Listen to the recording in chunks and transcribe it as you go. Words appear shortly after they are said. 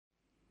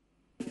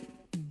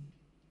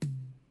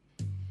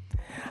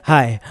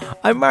Hi,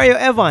 I'm Mario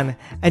Evan,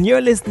 and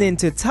you're listening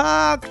to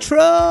Talk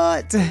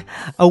Truth,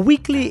 a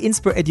weekly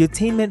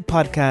edutainment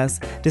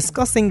podcast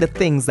discussing the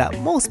things that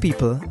most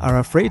people are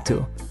afraid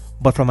to,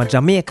 but from a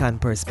Jamaican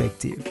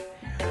perspective.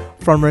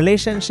 From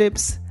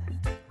relationships,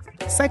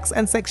 sex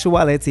and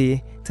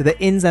sexuality, to the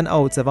ins and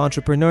outs of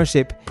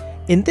entrepreneurship,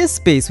 in this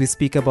space we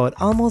speak about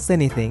almost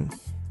anything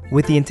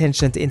with the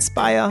intention to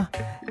inspire,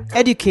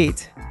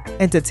 educate,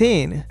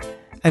 entertain,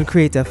 and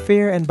create a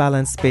fair and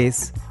balanced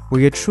space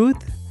where your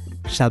truth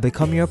shall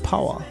become your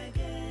power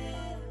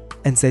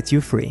and set you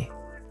free.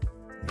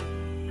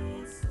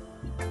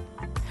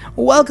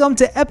 Welcome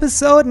to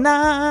episode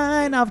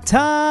 9 of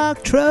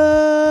Talk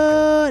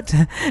Truth.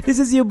 This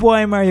is your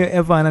boy Mario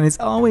Evan, and it's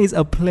always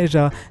a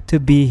pleasure to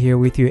be here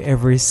with you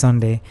every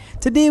Sunday.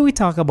 Today we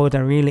talk about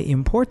a really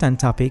important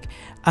topic,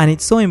 and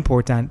it's so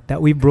important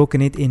that we've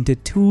broken it into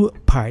 2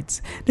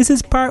 parts. This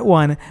is part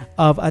 1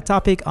 of a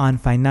topic on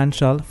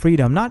financial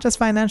freedom, not just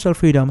financial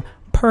freedom,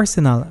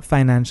 personal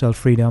financial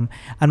freedom.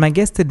 And my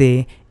guest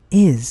today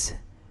is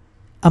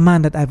a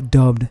man that I've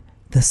dubbed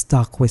the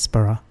Stock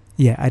Whisperer.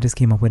 Yeah, I just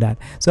came up with that.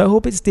 So I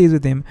hope it stays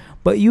with him.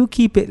 But you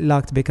keep it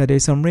locked because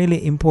there's some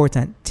really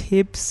important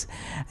tips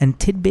and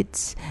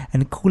tidbits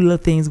and cool little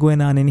things going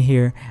on in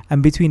here.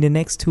 And between the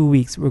next 2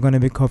 weeks, we're going to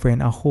be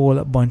covering a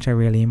whole bunch of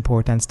really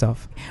important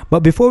stuff. But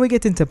before we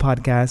get into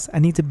podcasts, I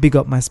need to big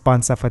up my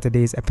sponsor for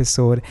today's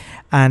episode.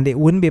 And it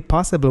wouldn't be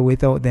possible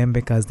without them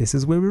because this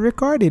is where we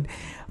recorded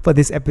for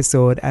this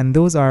episode, and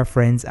those are our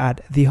friends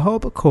at The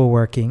Hub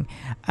Co-working.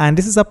 And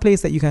this is a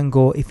place that you can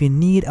go if you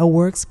need a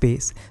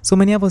workspace. So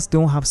many of us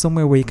don't have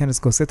somewhere where you can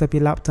just go set up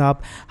your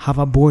laptop, have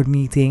a board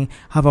meeting,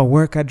 have a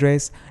work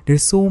address.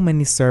 There's so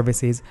many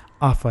services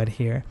offered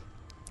here,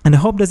 and The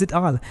Hub does it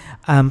all.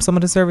 Some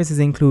of the services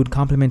include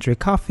complimentary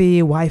coffee,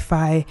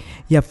 Wi-Fi,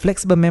 you have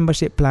flexible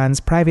membership plans,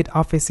 private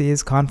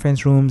offices,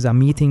 conference rooms, a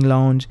meeting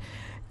lounge.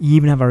 You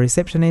even have a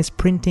receptionist,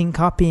 printing,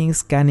 copying,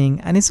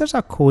 scanning, and it's such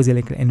a cozy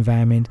little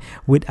environment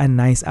with a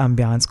nice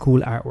ambiance,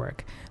 cool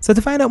artwork. So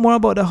to find out more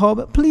about The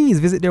Hub,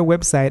 please visit their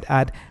website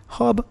at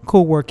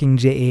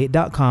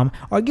hubcoworkingja.com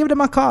or give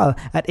them a call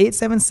at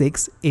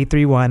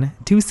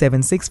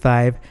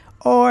 876-831-2765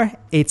 or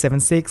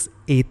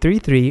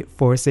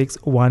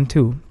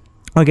 876-833-4612.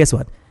 Or guess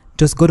what?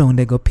 Just go down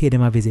there, go pay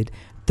them a visit.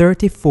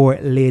 34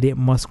 Lady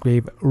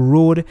Musgrave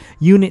Road,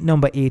 Unit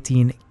number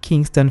 18,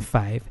 Kingston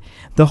 5.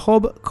 The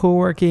Hub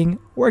Co-working,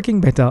 working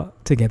better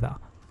together.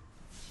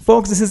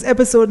 Folks, this is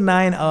episode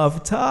 9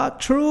 of Talk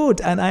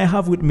Truth, and I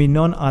have with me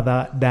none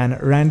other than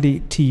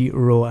Randy T.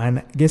 Rowe.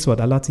 And guess what?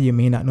 A lot of you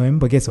may not know him,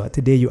 but guess what?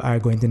 Today you are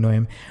going to know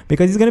him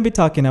because he's going to be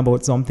talking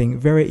about something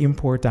very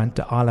important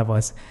to all of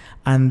us,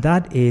 and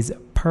that is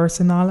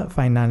personal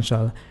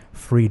financial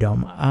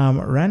freedom.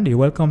 Randy,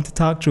 welcome to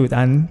Talk Truth,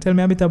 and tell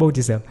me a bit about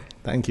yourself.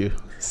 Thank you.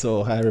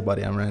 So, hi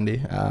everybody, I'm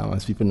Randy.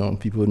 As people know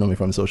me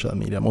from social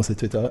media, mostly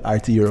Twitter,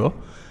 RT Euro.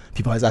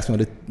 People always ask me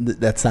what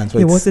that stands for.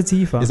 Yeah, what's the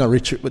T for? It's not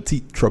Richard, but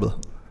T,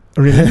 trouble.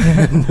 Really?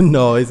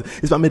 No,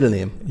 it's my middle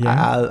name.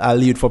 Yeah. I'll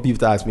leave it for people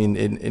to ask me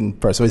in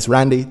person. So it's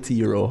Randy T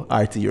Euro,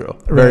 RT Euro.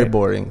 Very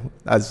boring,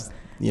 as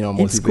you know.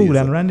 Most it's people cool,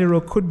 use and it. Randy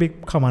Rowe could be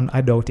common.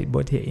 I doubt it,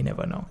 but here you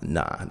never know.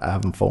 Nah, I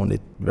haven't found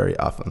it very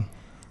often.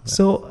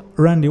 So,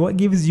 Randy, what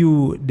gives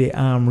you the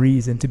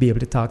reason to be able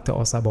to talk to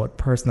us about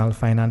personal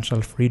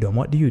financial freedom?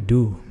 What do you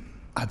do?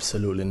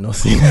 Absolutely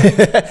nothing,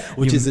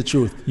 which is the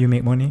truth. You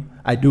make money?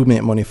 I do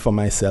make money for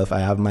myself. I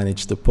have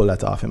managed to pull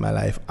that off in my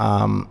life.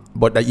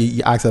 But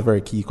you asked a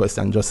very key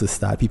question just to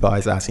start. People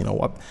always ask,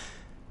 what?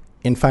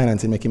 In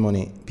finance and making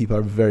money, people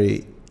are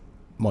very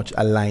much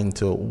aligned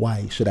to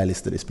why should I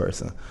listen to this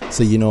person.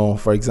 So,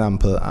 for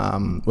example,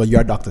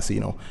 you're a doctor,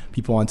 so,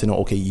 people want to know,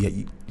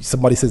 okay,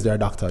 somebody says they're a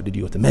doctor. Did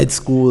you go to med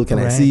school? Can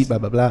I see? Blah,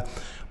 blah, blah.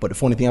 But the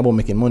funny thing about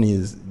making money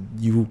is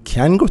you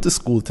can go to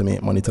school to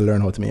make money, to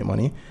learn how to make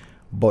money.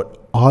 But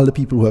all the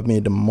people who have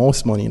made the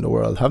most money in the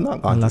world have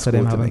not gone to school. A lot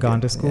of them haven't gone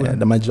to school. Yeah,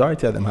 the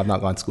majority of them have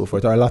not gone to school for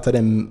it. Or a lot of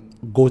them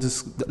go to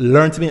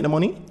learn to make the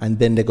money, and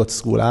then they go to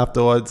school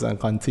afterwards and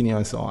continue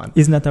and so on.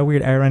 Isn't that a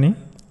weird irony?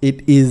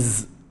 It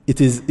is.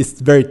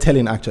 It's very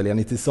telling, actually, and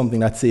it is something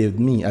that saved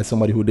me as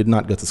somebody who did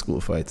not go to school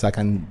for it. So I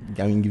can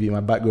give you my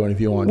background if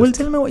you want. Well,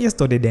 tell me what you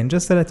studied then,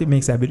 just so that it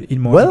makes it a bit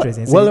more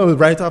interesting. Well,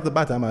 right off the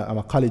bat, I'm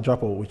a college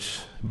dropout, which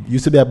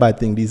used to be a bad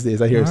thing these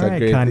days. I hear it's a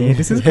great Kanye, thing.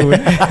 this is good.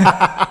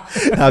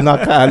 I'm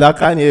not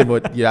Kanye,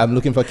 but yeah, I'm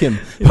looking for Kim.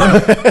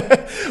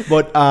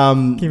 But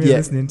Kim is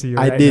listening to you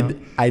I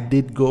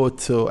did go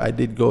to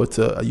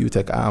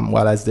UTech.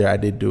 While I was there, I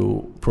did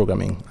do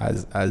programming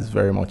as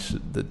very much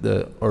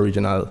the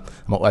original.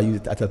 I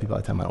tell people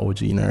all the time, I'm an OG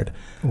nerd.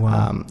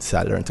 Wow. So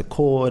I learned to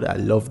code. I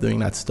love doing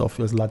that stuff.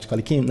 It was logical.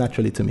 It came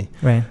naturally to me.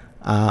 Right.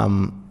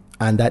 And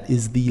that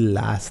is the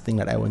last thing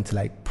that I went to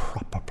like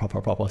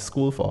proper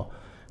school for.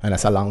 And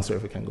that's a long story.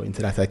 If we can go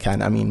into that, I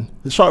can. I mean,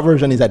 the short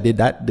version is I did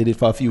it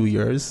for a few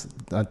years.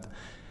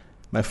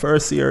 My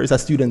first year is a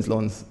students'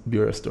 loans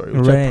bureau story,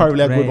 which I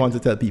probably a good one to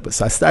tell people.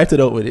 So I started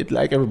out with it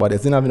like everybody. I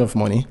didn't have enough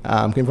money.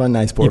 Came from a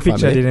nice poor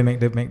family. Your picture didn't make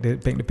the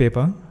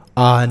paper?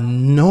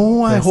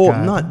 No, I Bless hope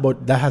God. not,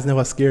 but that has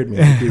never scared me.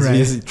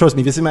 Right. Trust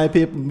me, if you see my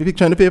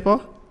picture in the paper,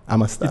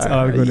 I'm a star. It's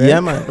all good, Yeah,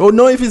 right? man. Oh,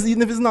 no,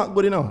 even if it's not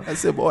good enough. I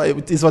say, boy,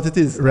 it is what it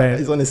is. Right.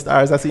 It's on the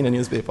stars I see in the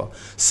newspaper.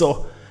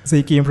 So,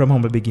 you came from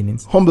humble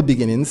beginnings. humble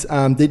beginnings.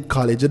 Did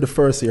college. Did the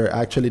first year.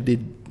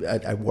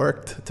 I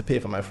worked to pay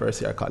for my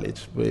first year of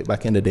college way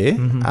back in the day.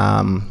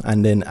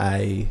 And then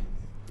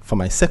for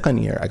my second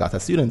year, I got a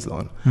student's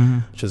loan,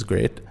 which was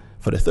great.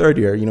 For the third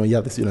year, you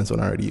have the student's loan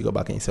already. You go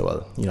back and you say,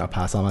 well, I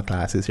passed all my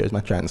classes. Here's my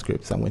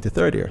transcripts. I'm going to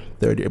third year.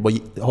 But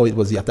how it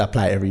was, you have to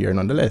apply every year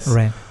nonetheless.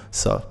 Right.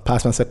 So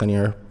passed my second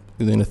year,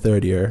 in the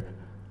third year,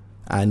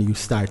 and you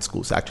start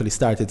school. So I actually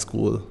started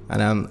school,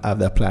 and I have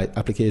the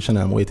application.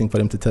 I'm waiting for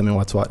them to tell me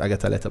what's what. I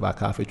get a letter back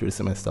halfway through the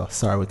semester.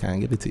 Sorry, we can't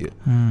give it to you.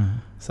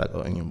 So I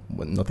go,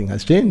 well, nothing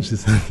has changed.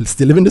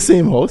 Still live in the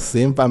same house,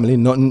 same family.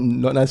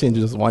 Nothing has changed.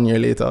 Just 1 year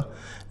later,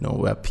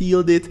 we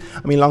appealed it.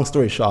 I mean, long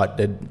story short,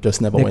 they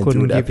just never went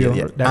through the appeal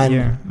yet.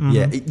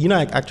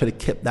 I actually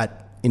kept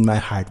that in my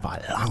heart for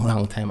a long,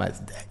 long time. I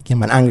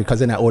became angry because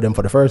then I owed them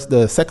for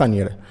the second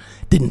year.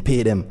 Didn't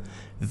pay them.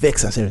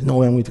 Vexed and said, no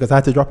way I'm going to, because I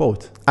had to drop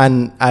out.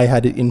 And I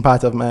had it in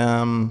part of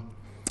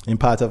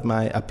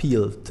my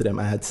appeal to them.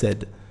 I had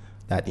said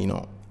that,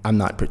 I'm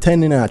not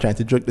pretending, I'm not trying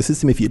to jerk the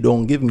system. If you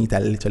don't give me it, I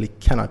literally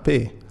cannot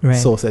pay. Right.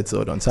 So said,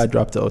 so done. So I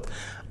dropped out.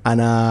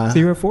 And so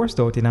you were forced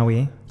out in a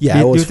way?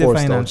 Yeah, I was due to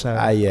forced out.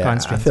 I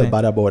felt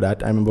bad about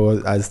that. I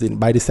remember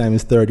by this time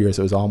it's third year,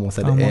 so it was almost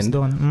at the end.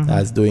 Done.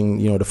 I was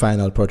doing, the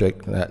final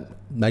project.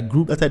 My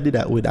group that I did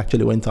that with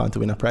actually went on to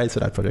win a prize for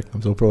that project.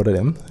 I'm so proud of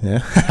them. Yeah,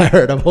 I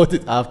heard about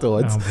it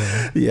afterwards.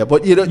 Yeah,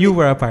 but you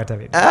were a part of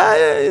it.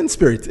 In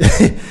spirit.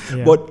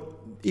 But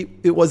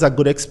it was a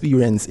good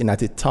experience in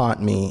that it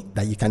taught me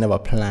that you can never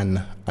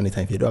plan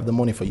anytime if you don't have the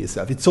money for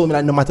yourself. It told me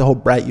that no matter how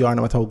bright you are,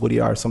 no matter how good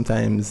you are,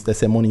 sometimes they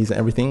say money isn't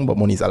everything, but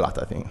money is a lot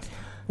of things.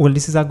 Well,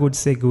 this is a good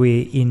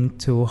segue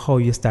into how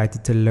you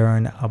started to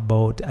learn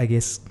about, I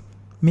guess,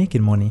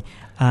 making money.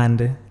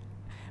 And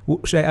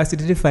should I ask you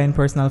to define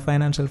personal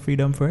financial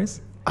freedom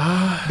first?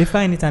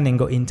 Define it and then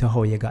go into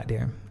how you got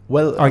there.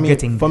 Well, or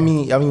getting for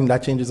there. me,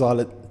 that changes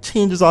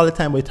all the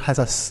time, but it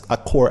has a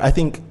core. I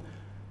think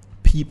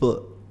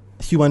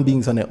human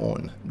beings on their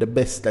own, the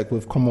best, like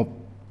we've come up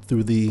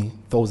through the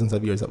thousands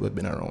of years that we've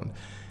been around.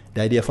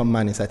 The idea for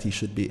man is that he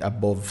should be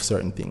above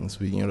certain things,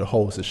 the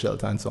house, the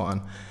shelter, and so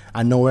on.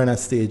 And now we're in a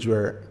stage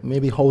where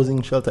maybe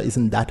housing, shelter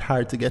isn't that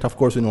hard to get. Of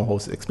course, we know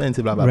house is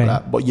expensive, blah, blah,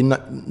 blah. But you're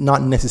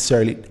not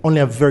necessarily,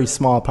 only a very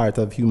small part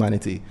of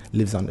humanity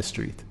lives on the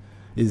street,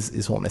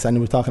 is homeless. And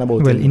we're talking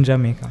about... Well, in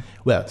Jamaica.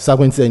 Well, so I'm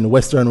going to say in the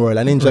Western world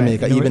and in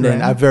Jamaica, even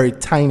then, a very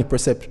tiny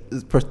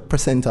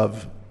percent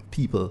of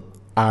people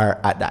are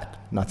at that.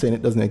 Not saying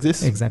it doesn't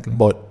exist. Exactly.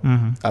 But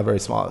a very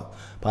small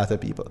part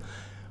of people.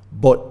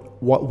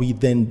 But what we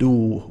then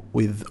do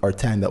with our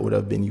time that would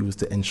have been used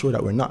to ensure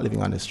that we're not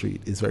living on the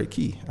street is very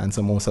key. And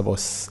so most of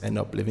us end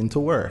up living to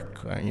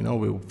work.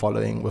 We're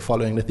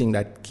following the thing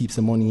that keeps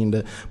the money in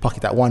the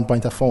pocket. At one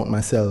point, I found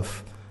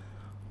myself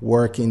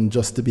working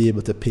just to be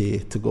able to pay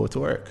to go to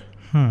work.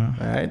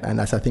 Right? And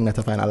that's a thing that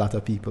I find a lot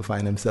of people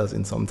find themselves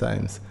in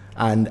sometimes.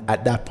 And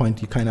at that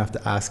point, you kind of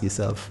have to ask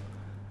yourself,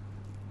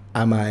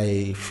 am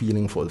I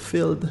feeling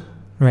fulfilled?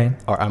 Right.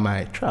 Or am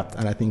I trapped?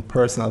 And I think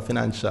personal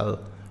financial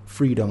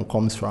freedom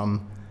comes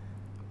from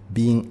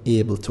being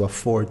able to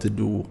afford to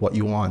do what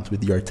you want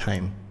with your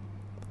time.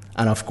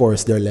 And of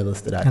course, there are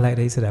levels to that. I like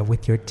that you said that,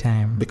 with your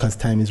time. Because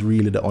time is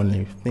really the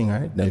only thing,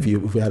 right? Now, if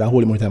we had a whole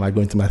lot more time, I'd go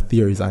into my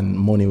theories on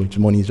money, which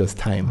money is just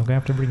time. I'm going to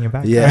have to bring you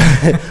back.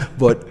 Yeah.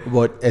 but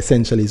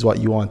essentially is what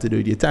you want to do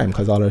with your time,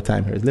 because all our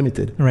time here is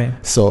limited. Right.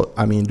 So,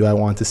 do I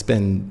want to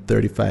spend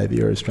 35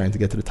 years trying to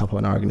get to the top of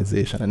an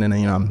organization? And then,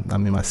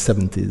 I'm in my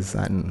 70s,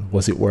 and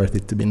was it worth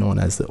it to be known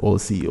as the old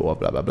CEO of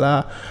blah, blah,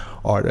 blah?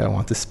 Or do I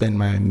want to spend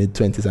my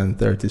mid-20s and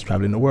 30s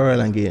traveling the world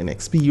and gaining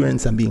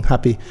experience and being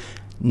happy?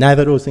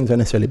 Neither of those things are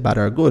necessarily bad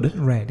or good.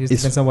 Right. It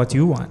depends on what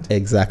you want.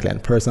 Exactly.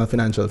 And personal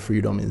financial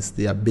freedom is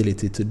the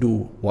ability to do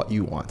what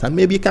you want. And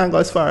maybe you can't go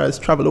as far as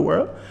travel the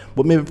world,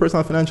 but maybe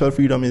personal financial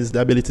freedom is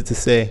the ability to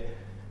say,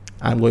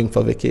 I'm going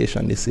for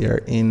vacation this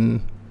year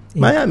in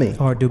Miami.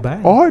 Or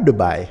Dubai.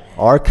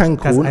 Or Cancun.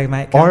 Because I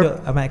might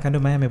can do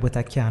Miami, but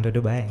I can't do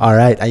Dubai. All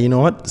right. And you know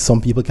what? Some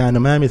people can't do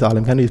Miami, so all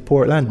them can do is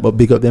Portland. But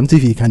big up them too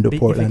if you can do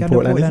Portland.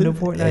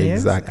 Portland,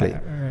 exactly.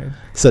 Yes.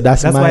 So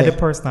that's why the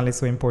personal is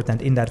so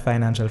important in that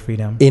financial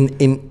freedom.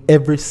 In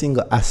every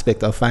single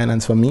aspect of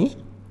finance for me,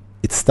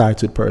 it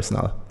starts with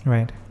personal.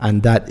 Right.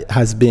 And that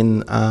has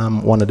been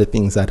one of the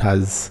things that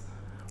has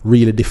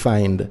really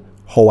defined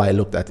how I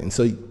looked at it.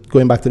 So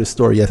going back to the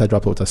story, yes, I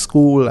dropped out of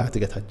school, I had to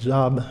get a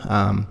job.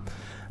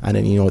 And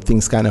then,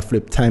 things kind of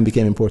flipped. Time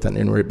became important,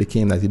 and where it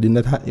became that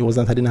it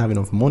wasn't I didn't have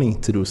enough money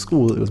to do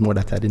school. It was more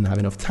that I didn't have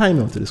enough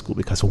time to do school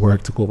because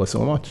work took over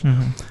so much.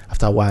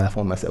 After a while, I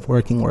found myself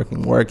working,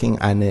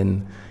 and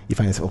then you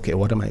find yourself, okay,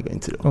 what am I going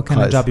to do? What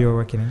kind of job you were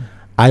working in?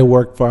 I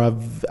worked for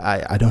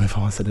I don't know if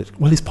I want to say it.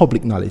 Well, it's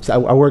public knowledge. I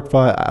worked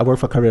for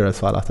Carreras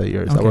for a lot of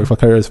years. Okay. I worked for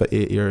Carreras for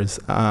 8 years.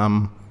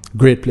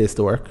 Great place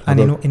to work. And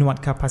in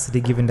what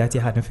capacity, given that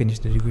you hadn't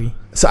finished the degree?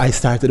 So I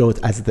started out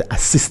as the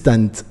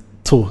assistant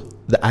to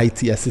the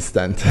IT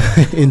assistant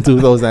in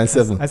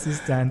 2007.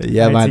 Assistant.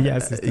 Yeah, IT man.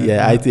 Assistant.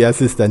 Yeah, IT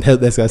assistant,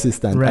 help desk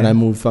assistant. Right. And I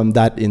moved from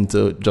that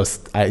into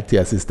just IT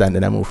assistant,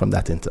 and I moved from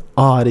that into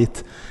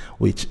audit,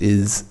 which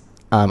is,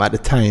 at the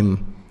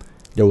time,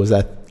 there was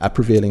a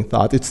prevailing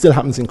thought. It still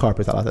happens in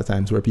corporate a lot of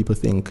times where people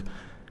think,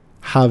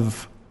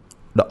 have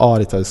the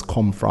auditors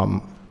come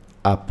from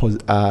a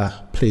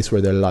place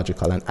where they're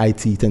logical, and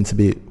IT tends to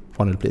be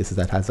one of the places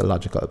that has the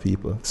logical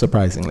people,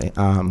 surprisingly.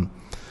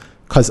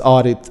 Because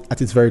audit,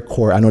 at its very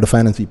core, I know the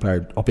finance people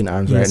are up in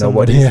arms right now.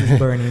 But is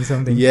burning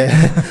something.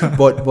 Yeah,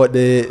 but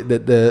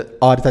the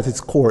audit at its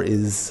core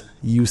is,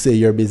 you say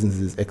your business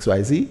is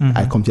XYZ. Mm-hmm.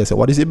 I come to you and say,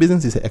 what is your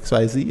business? You say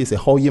XYZ. You say,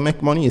 how you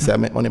make money? You say, I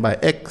make money by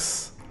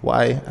X,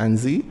 Y, and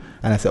Z.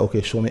 And I say,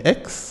 okay, show me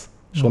X,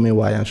 show me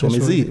Y, and show me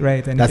Z.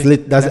 Right. And and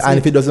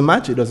if it doesn't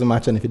match, it doesn't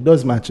match. And if it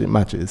does match, it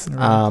matches.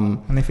 Right.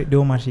 And if it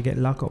don't match, you get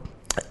locked up.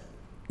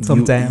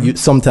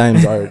 Sometimes.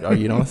 Sometimes, or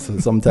you know, so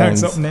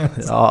sometimes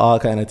else. all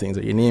kind of things.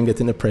 Or your name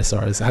gets in the press,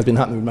 or it has been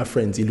happening with my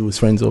friends. You lose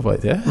friends over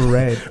it, yeah.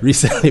 Right.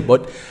 Recently,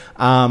 but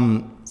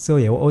so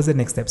yeah, what was the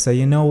next step? So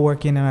you're now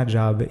working on a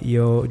job.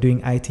 You're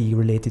doing IT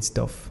related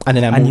stuff, and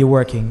then you're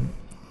working.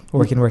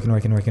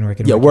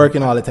 Yeah,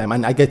 working all the time.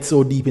 And I get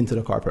so deep into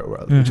the corporate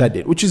world, which I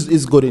did, which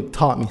is good. It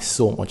taught me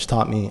so much,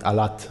 taught me a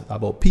lot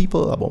about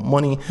people, about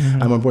money,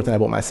 and more importantly,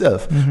 about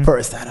myself.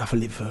 First, I'd have to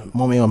live for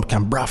mommy on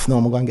Canbraff now.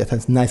 I'm going to get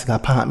a nice little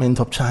apartment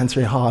up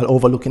Chancery Hall,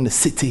 overlooking the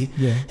city.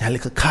 Yeah. A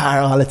little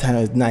car all the time.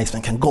 It was nice.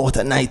 Man can go out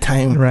at night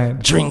time,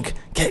 drink,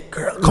 get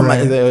girl, come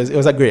out. It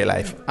was a great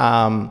life.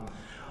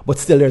 But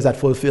still, there's that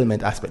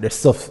fulfillment aspect. There's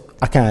stuff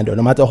I can't do.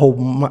 No matter how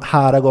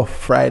hard I go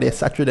Friday,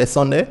 Saturday,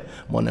 Sunday,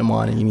 Monday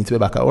morning, you need to be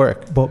back at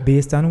work. But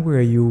based on where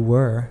you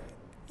were,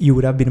 you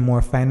would have been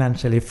more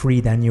financially free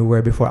than you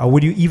were before. Or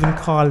would you even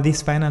call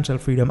this financial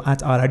freedom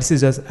at all? Or this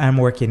is just, I'm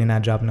working in a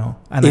job now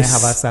and I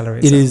have a salary.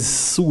 It is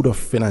sort of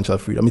financial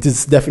freedom. It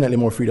is definitely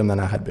more freedom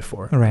than I had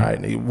before.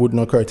 Right. It wouldn't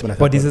occur to me.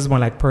 But this is more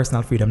like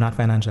personal freedom, not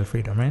financial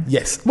freedom, right?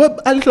 Yes. Well,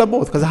 a little of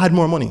both, because I had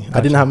more money. Gotcha.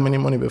 I didn't have any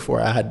money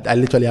before. I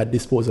literally had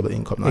disposable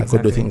income. Now Exactly.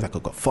 I could do things. I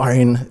could go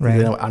foreign,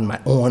 you know, on my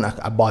own.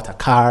 I bought a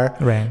car,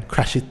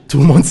 crash it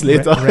 2 months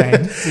later.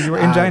 Right. So you were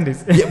enjoying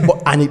this. Yeah,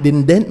 and it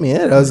didn't dent me.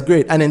 That was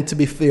great. And then to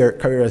be fair,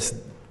 careers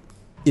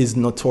is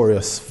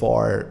notorious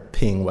for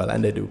paying well,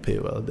 and they do pay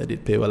well. They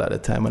did pay well at the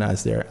time when I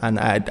was there,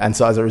 and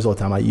so as a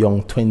result, I'm a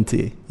young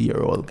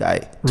 20-year-old guy,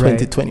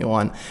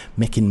 21,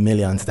 making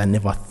millions that I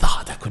never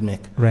thought I could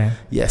make. Right.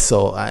 Yeah.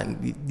 So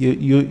and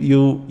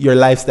your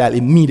lifestyle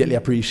immediately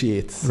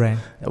appreciates, right,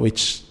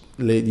 which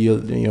you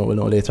will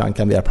know later on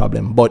can be a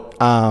problem.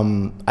 But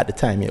at the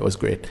time, it was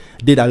great.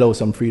 Did allow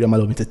some freedom,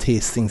 allowed me to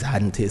taste things I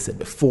hadn't tasted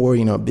before.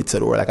 You know, bits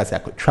of the world. Like I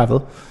said, I could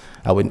travel.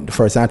 The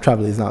first time I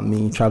travel is not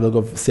me. Travel,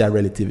 go see a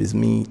relative is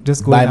me.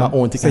 Just buy my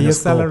own ticket. So your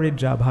salary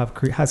job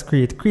has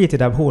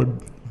created a whole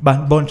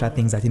bunch of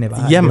things that you never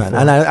had before. Man,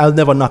 and I'll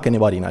never knock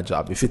anybody in a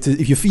job. If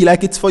you feel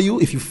like it's for you,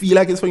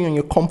 and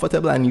you're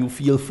comfortable and you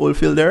feel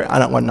fulfilled there, I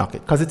don't want to knock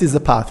it, because it is the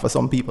path for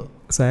some people.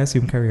 So I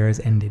assume careers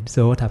ended.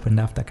 So what happened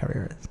after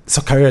careers?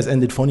 So careers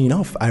ended. Funny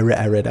enough, I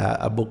read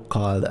a book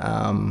called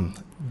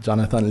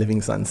Jonathan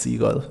Livingston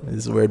Seagull.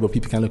 It's a word, but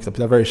people can look it up.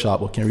 It's a very short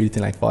book. You can read it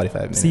in like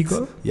 45 minutes.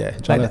 Seagull? Yeah,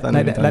 Jonathan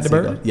Livingston like the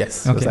Seagull. bird?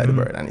 Yes, okay. It's like the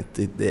bird.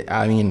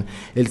 And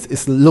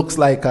it looks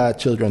like a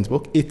children's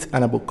book. It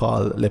and a book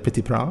called Le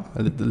Petit Prince,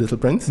 The Little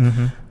Prince,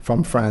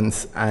 from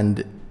France.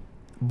 And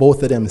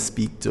both of them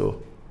speak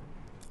to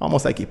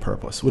almost like a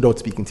purpose without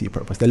speaking to your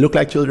purpose. They look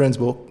like children's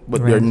book,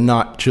 but they're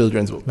not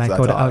children's books. Like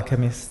how The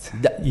Alchemist.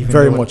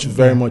 Very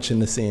much in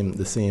the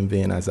same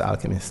vein as The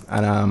Alchemist.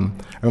 And I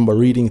remember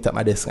reading it at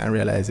my desk and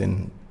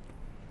realizing,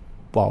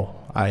 wow,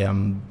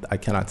 I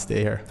cannot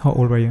stay here. How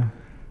old were you?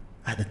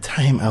 At the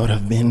time, I would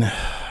have been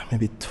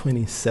maybe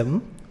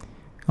 27.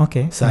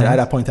 Okay. So at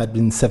that point, I'd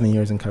been 7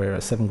 years in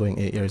Carreras, 7 going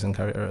 8 years in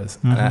Carreras.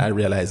 And I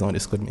realized, no,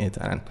 this couldn't be it.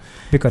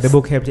 Because the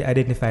book helped you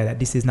identify that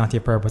this is not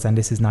your purpose and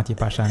this is not your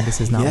passion.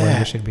 This is not where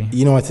you should be.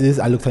 You know what it is?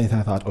 I looked at it and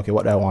I thought, okay,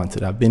 what do I want to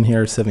do? I've been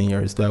here 7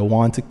 years. Do I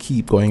want to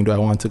keep going? Do I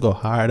want to go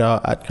harder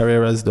at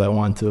Carreras? Do I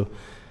want to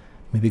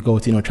maybe go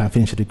to, try and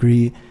finish a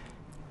degree,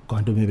 go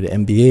and do maybe the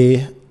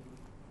MBA,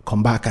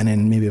 come back and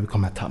then maybe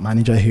become a top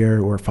manager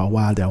here, or for a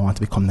while do I want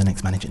to become the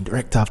next managing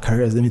director of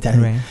Carreras Limited?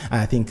 Right.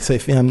 And I think, so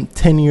if I'm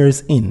 10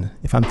 years in,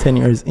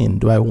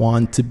 do I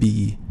want to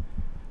be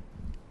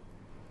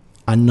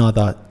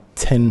another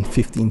 10,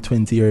 15,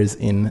 20 years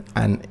in?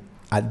 And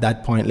at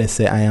that point, let's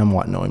say I am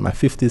in my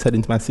 50s, heading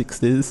into my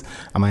 60s,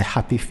 am I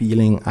happy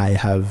feeling I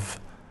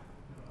have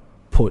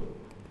put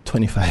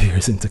 25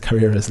 years into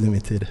Carreras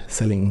Limited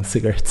selling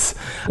cigarettes?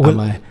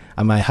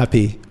 Am I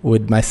happy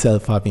with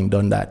myself having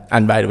done that?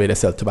 And by the way, the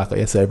self-tobacco,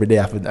 yes, so every day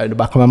at the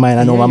back of my mind,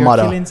 I know my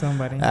mother. Killing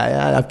somebody.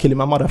 I'm killing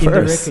my mother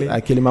first.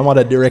 I'm killing my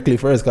mother directly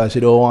first because she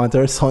don't want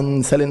her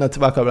son selling the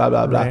tobacco, blah,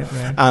 blah, blah. Right.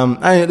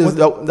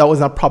 That was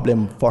not a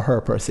problem for her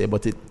per se,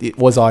 but it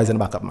was always in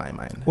the back of my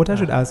mind. What I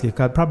should ask you,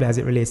 because probably as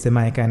it relates to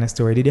my kind of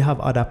story, did you have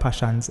other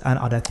passions and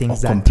other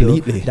things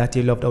that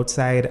you loved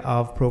outside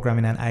of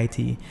programming and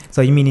IT?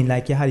 So you meaning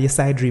like you had your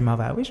side dream of,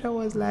 I wish I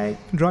was like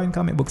drawing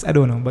comic books, I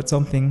don't know, but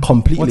something.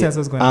 Completely. What else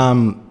was going on?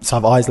 So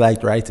I've always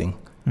liked writing.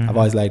 I've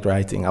always liked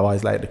writing. I've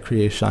always liked the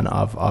creation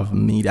of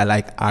media. I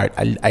like art.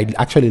 I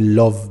actually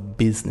love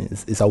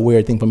business. It's a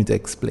weird thing for me to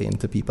explain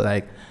to people.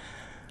 Like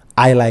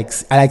I like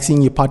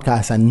seeing your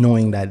podcast and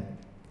knowing that,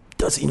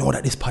 does he know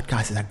that this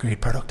podcast is a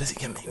great product? Does he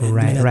get me?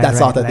 That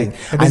sort of thing.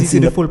 Does he see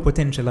the full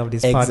potential of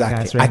this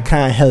podcast? Right? I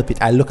can't help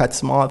it. I look at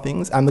small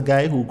things. I'm the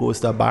guy who goes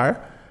to a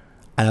bar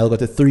and I'll go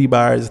to 3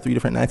 bars, 3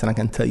 different nights, and I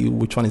can tell you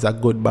which one is a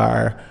good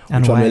bar,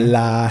 which one will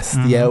last,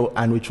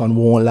 and which one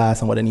won't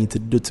last, and what I need to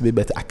do to be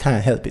better. I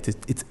can't help it.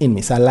 It's in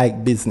me. So I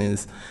like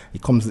business.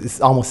 It's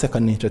almost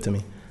second nature to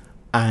me.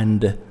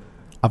 And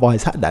I've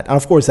always had that. And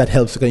of course, that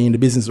helps because in the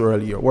business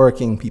world, you're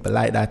working, people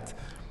like that.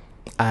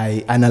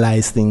 I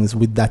analyze things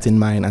with that in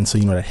mind, and so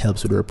that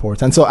helps with the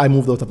reports. And so I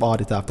moved out of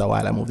audit after a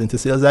while. I moved into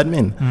sales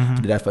admin. I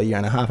did that for a year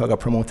and a half. I got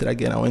promoted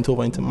again. I went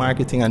over into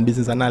marketing and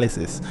business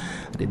analysis.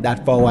 I did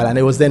that for a while, and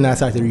it was then I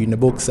started reading the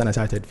books, and I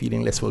started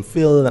feeling less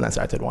fulfilled, and I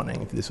started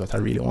wondering if this is what I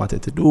really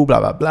wanted to do, blah,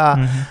 blah, blah.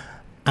 And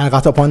I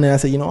got up one day and I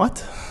said, you know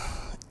what?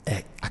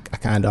 I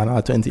can't do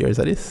another 20 years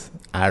of this.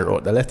 I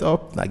wrote the letter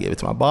up. I gave it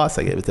to my boss.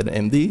 I gave it to the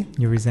MD.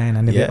 You resigned,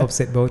 and they were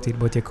upset about it,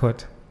 but you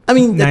cut. I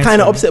mean, they're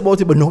kind of upset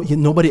about it, but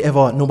nobody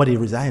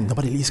resigned.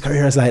 Nobody leaves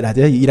careers like that.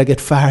 Yeah? You either get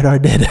fired or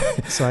dead.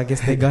 So I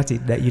guess they got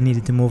it that you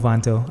needed to move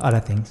on to other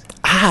things.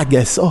 I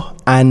guess so.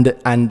 And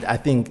I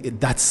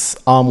think that's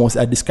almost,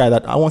 I describe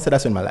that, I won't say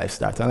that's when my life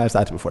started. My life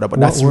started before that, but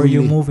what were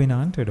you moving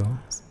on to though?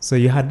 So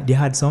you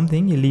had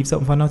something, you leave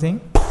something for nothing?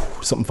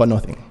 Something for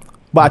nothing.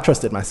 But I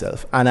trusted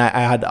myself. And I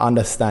had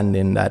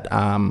understanding that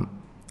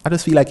I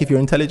just feel like if you're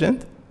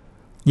intelligent,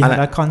 you had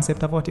a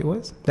concept of what it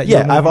was?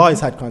 I've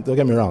always had concept. Don't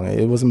get me wrong.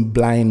 It wasn't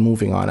blind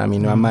moving on. I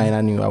mean, in my mind, I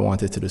knew I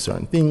wanted to do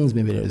certain things.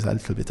 Maybe there's a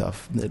little bit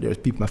of, there's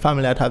people in my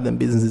family that have them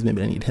businesses.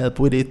 Maybe they need help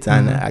with it.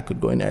 And I could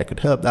go in there. I could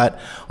help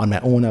that on my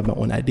own. I have my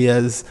own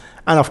ideas.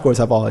 And of course,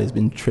 I've always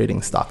been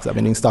trading stocks. I've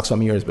been doing stocks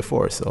from years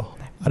before. So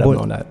I'd have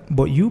known that.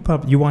 But you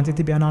wanted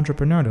to be an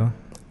entrepreneur though?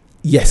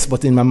 Yes,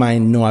 but in my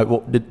mind, no.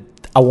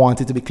 I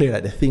wanted to be clear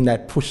that the thing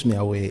that pushed me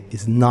away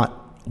is not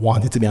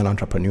wanting to be an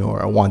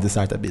entrepreneur or wanting to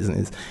start a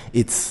business.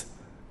 It's,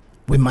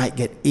 we might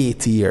get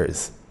 80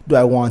 years. Do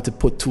I want to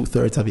put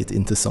 2/3 of it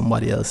into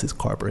somebody else's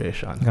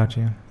corporation? Got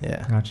you.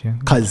 Yeah. Got you.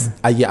 Because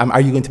are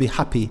you going to be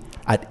happy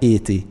at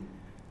 80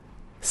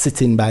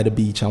 sitting by the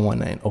beach and one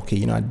night? Okay,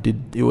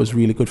 it was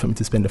really good for me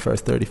to spend the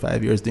first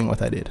 35 years doing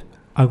what I did.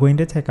 I'm going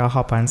to take a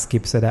hop and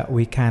skip so that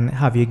we can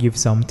have you give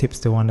some tips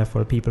to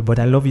wonderful people. But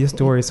I love your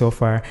story so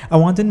far. I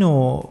want to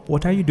know,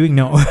 what are you doing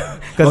now?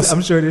 Because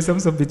I'm sure there's some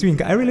stuff between.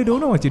 I really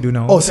don't know what you do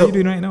now. What are you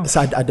doing right now?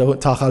 So I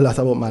don't talk a lot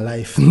about my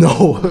life.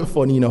 No,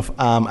 funny enough.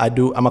 I'm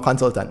a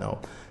consultant now.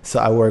 So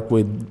I work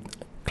with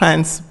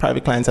clients,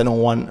 private clients. I know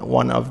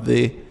one of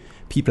the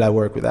people I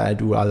work with, I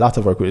do a lot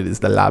of work with, is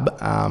the lab.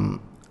 I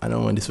don't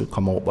know when this will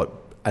come out, but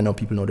I know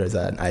people know there's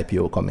an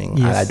IPO coming,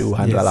 and I do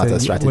handle a lot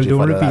of strategy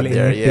for the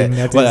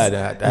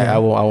lab there. I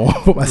won't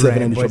put myself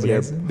in any trouble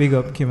there. Big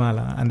up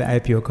Kimala and the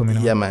IPO coming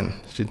up. Yeah, man.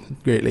 She's a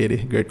great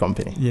lady, great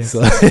company. Yes.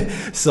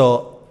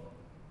 So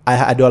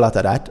I do a lot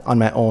of that on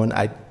my own.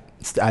 I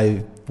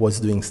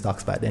was doing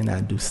stocks back then. I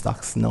do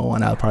stocks now,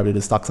 and I'll probably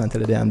do stocks until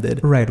the day I'm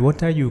dead. Right.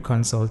 What are you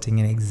consulting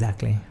in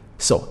exactly?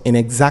 So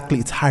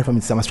it's hard for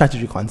me to say. I'm a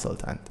strategy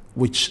consultant,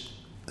 which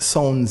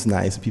sounds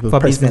nice. People for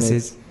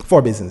businesses.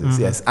 For businesses,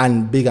 yes,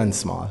 and big and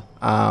small.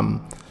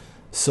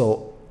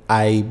 So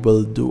I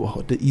will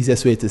do, the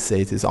easiest way to say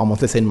it is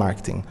almost, let's say in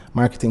marketing.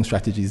 Marketing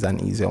strategy is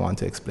an easier one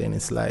to explain.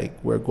 It's like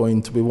we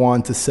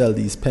want to sell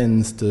these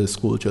pens to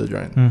school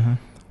children.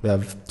 We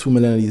have 2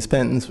 million of these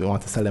pens. We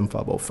want to sell them for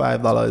about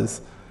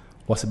 $5.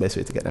 What's the best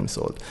way to get them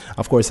sold?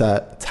 Of course,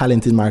 a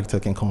talented marketer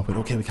can come up with,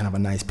 okay, we can have a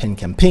nice pen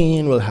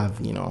campaign. We'll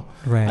have,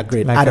 a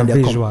great ad, and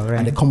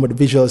they come with the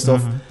visual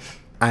stuff.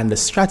 And the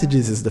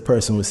strategist is the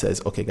person who says,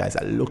 okay, guys,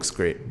 that looks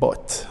great,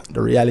 but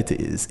the reality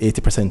is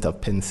 80% of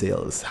pen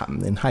sales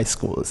happen in high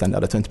schools and the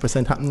other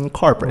 20% happen in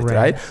corporate,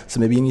 right? So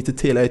maybe you need to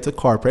tailor it to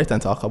corporate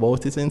and talk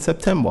about it in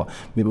September.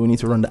 Maybe we need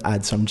to run the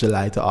ads from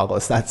July to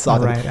August. That's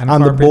sort of,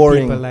 and the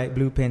boring people like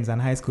blue pens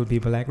and high school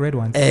people like red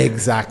ones.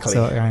 Exactly.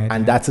 So,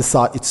 and that's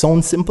it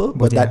sounds simple,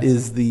 but that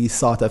is the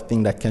sort of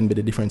thing that can be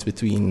the difference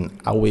between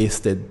a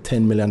wasted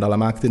 $10 million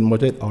marketing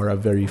budget or a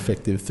very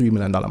effective $3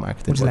 million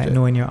marketing budget. Like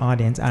knowing your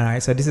audience. All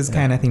right. So this is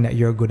kind of thing that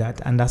you're good at,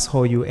 and that's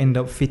how you end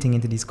up fitting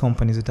into these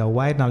companies with a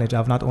wide knowledge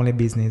of not only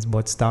business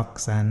but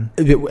stocks and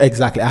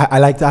exactly. I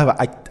like to have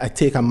I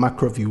take a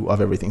macro view of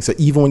everything. So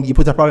even when you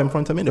put a problem in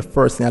front of me, the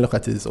first thing I look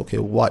at is, okay,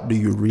 what do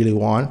you really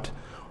want?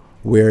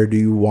 Where do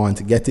you want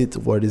to get it?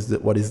 What is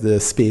the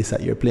space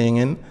that you're playing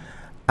in?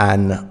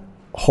 And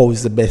how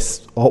is the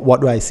best, or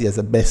what do I see as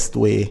the best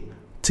way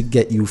to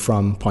get you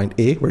from point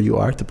A where you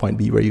are to point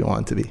B where you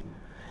want to be.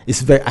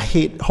 I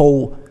hate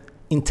how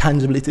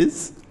intangible it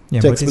is. Yeah,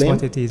 to but explain.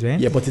 it's what it is, right?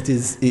 Yeah, but it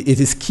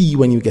is key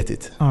when you get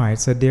it. All right,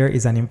 so there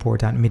is an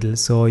important middle.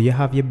 So you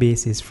have your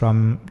basis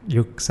from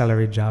your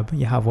salary job.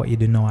 You have what you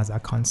do now as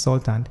a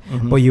consultant,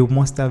 but you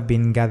must have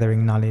been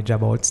gathering knowledge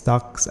about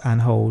stocks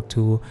and how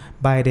to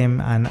buy them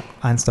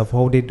and stuff.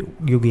 How did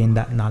you gain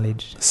that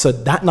knowledge? So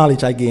that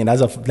knowledge I gained,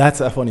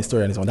 that's a funny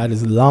story on this one. That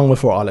is long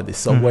before all of this.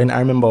 So when I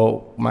remember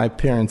my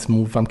parents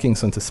moved from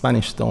Kingston to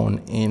Spanish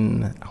Town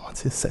in, I want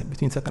to say,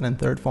 between second and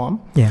third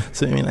form. Yeah.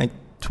 So I mean like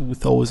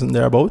 2000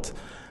 thereabout.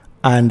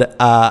 And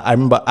I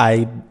remember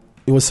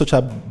it was such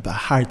a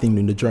hard thing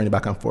doing the journey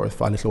back and forth.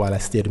 For a little while I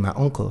stayed with my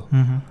uncle.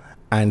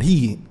 And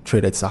he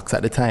traded stocks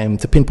at the time.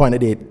 To pinpoint a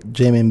date,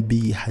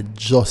 JMB had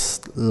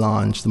just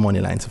launched the money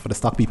line. So for the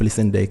stock people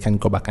listening, they can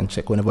go back and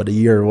check whenever the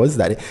year was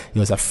that it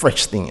was a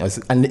fresh thing.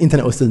 And the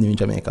internet was still new in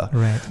Jamaica.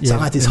 Right. So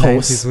I'm at his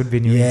house. Would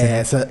be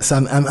new so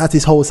I'm at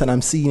his house and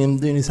I'm seeing him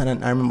doing this.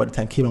 And I remember the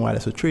time Cayman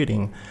Wireless was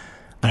trading.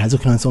 And I was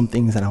looking at some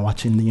things and I'm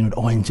watching the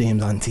Owen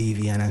James on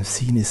TV and I'm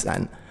seeing this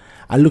and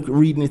I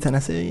reading it and I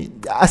see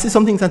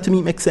some things that to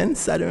me make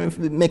sense. I don't know if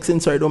it makes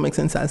sense or it don't make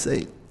sense. I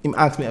say, him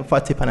ask me for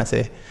a tip and I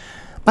say,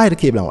 buy the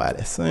Cable and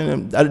Wireless.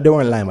 They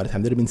weren't lying by the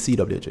time. They'd have been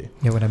CWJ.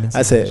 Yeah, would have been CWJ.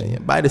 I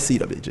said, buy the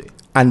CWJ.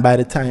 And by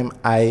the time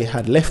I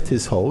had left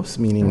his house,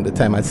 meaning the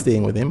time I was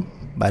staying with him,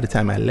 by the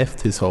time I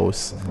left his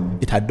house,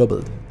 it had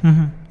doubled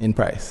in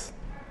price.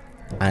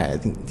 I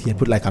think he had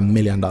put like $1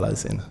 million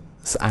in.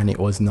 So, and it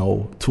was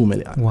now 2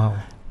 million. Wow.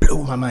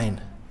 Blew my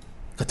mind.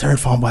 The third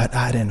farm boy at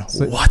then.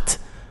 So, what?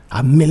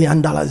 $1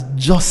 million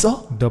just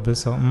so? Double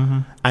so.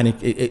 And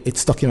it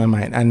stuck in my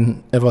mind.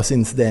 And ever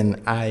since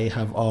then, I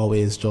have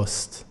always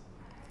just...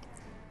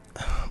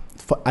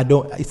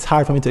 it's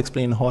hard for me to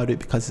explain how I do it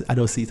because I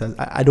don't see it as...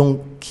 I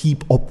don't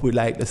keep up with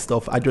like the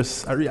stuff. I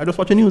just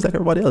watch the news like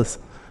everybody else.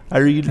 I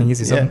read... And you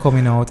see something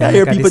coming out. I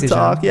hear people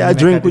talk. Yeah, I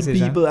drink with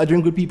people. I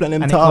drink with people and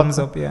them and talk. It comes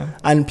up, yeah.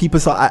 And people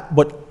saw...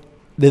 But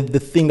the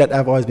thing that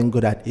I've always been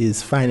good at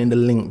is finding the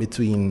link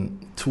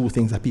between two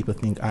things that people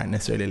think aren't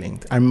necessarily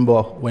linked. I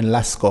remember when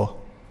Lasco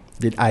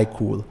did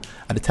iCool.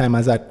 At the time I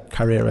was at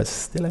Carreras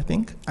still, I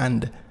think,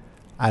 and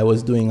I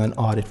was doing an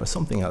audit for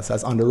something else. I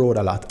was on the road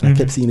a lot, and I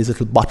kept seeing these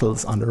little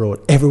bottles on the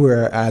road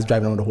everywhere I was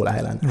driving around the whole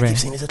island. Right. I kept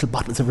seeing these little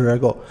bottles everywhere I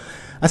go.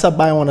 I started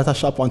buying one at a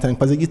shop one time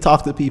because you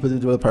talk to people to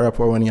do a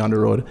rapport when you're on the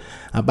road.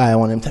 I buy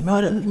one and tell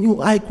me, the new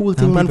iCool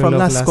thing, man, from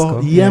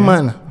Lasco. Yeah,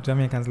 man.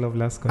 Jamaicans love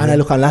Lasco. And I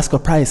look on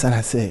Lasco price and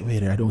I say,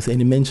 wait, I don't see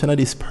any mention of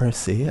this per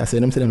se. I say,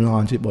 them say them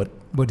launch it, but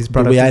this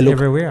product is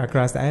everywhere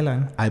across the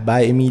island. I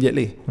buy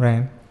immediately.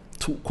 Right.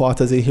 2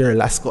 quarters a year,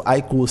 Lasco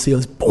iCool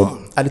sales,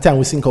 boom. At the time,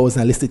 Wisynco was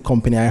a listed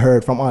company. I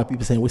heard from all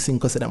people saying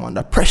Wisynco said them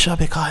under pressure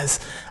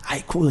because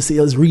iCool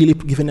sales really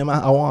giving them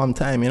a warm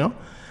time,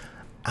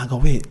 I go,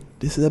 wait,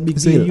 this is a big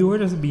deal. So you were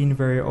just being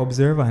very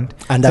observant.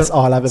 And that's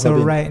all I've ever been.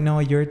 So right now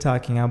you're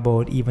talking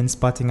about even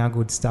spotting a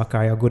good stock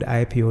or a good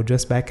IPO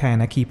just by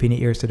kind of keeping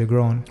your ears to the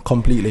ground.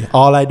 Completely.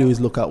 All I do is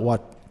look at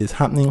what is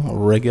happening,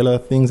 regular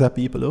things that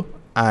people do,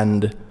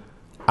 and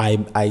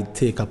I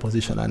take a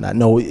position on that.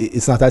 No,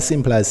 it's not as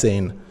simple as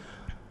saying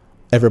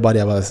everybody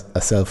has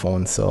a cell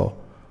phone, so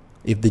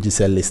if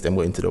Digicel list them,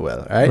 go into the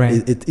well,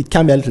 right? It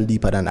can be a little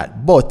deeper than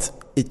that. But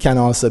it can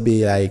also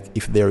be like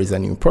if there is a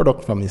new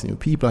product from these new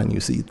people and you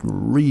see it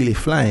really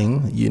flying,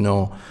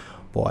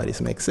 boy,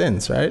 this makes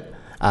sense, right?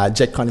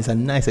 JetCon is a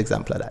nice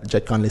example of that.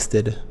 JetCon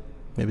listed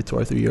maybe 2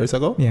 or 3 years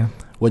ago. Yeah.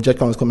 When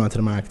JetCon was coming onto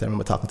the market, I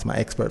remember talking to my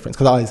expert friends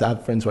because I always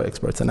have friends who are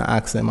experts and I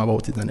ask them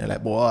about it and they're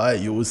like, boy,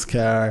 used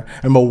car. I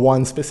remember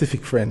one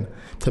specific friend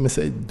tell me,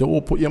 say,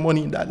 don't put your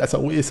money in that. That's a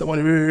waste of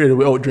money.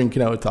 We're out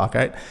drinking, out talk,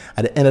 right?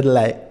 At the end of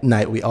the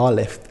night, we all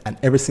left and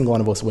every single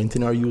one of us went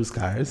in our used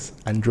cars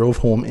and drove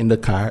home in the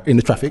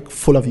traffic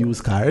full of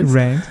used cars.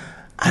 Right.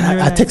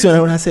 And I text you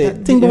and I say,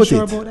 think about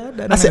sure it. About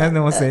that? That has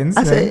no sense.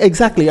 I say,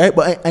 exactly,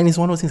 right? And it's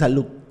one of those things that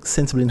look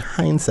sensible in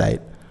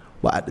hindsight.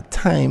 But at the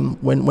time,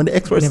 when the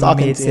experts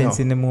talking, made sense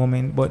in the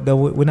moment. But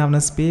we don't have no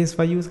space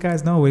for used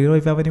cars now. We don't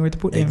even have anywhere to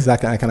put them.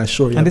 Exactly, I can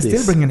assure you. And they're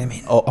still bringing them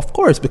in. Oh, of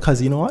course, because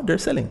you know what? They're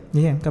selling.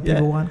 Yeah, because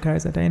people want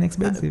cars that are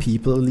inexpensive.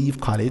 People leave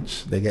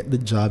college, they get the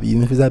job,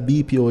 even if it's a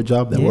BPO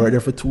job, they work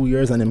there for 2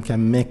 years and them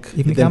can make.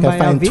 If they can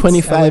find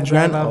 25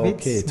 grand.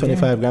 Okay,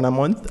 25 grand a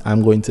month.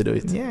 I'm going to do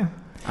it. Yeah.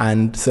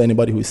 And so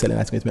anybody who's selling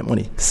that's going to make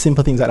money.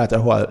 Simple things like that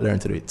are how I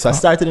learned to do it. So I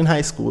started in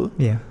high school.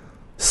 Yeah.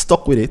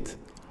 Stuck with it.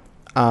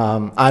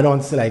 I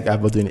don't say like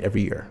I've been doing it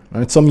every year.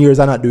 Right? Some years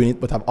I'm not doing it,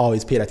 but I've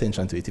always paid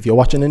attention to it. If you're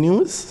watching the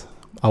news,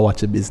 I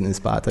watch the business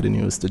part of the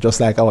news too,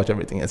 just like I watch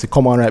everything else. You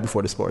come on right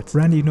before the sports.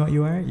 Randy, you know what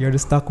you are? You're the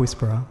stock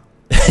whisperer.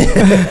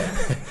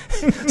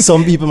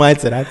 Some people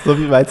might say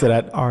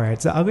that. All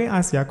right. So I'm going to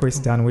ask you a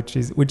question,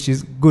 which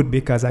is good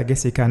because I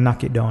guess you can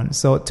knock it down.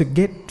 So to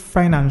get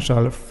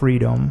financial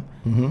freedom,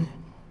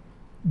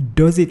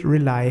 does it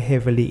rely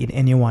heavily in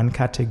any one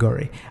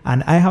category?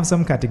 And I have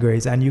some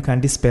categories and you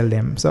can dispel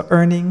them. So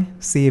earning,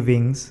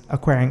 savings,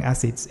 acquiring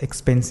assets,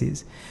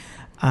 expenses.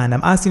 And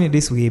I'm asking it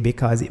this way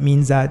because it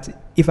means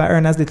that if I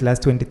earn as little as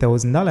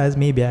 $20,000,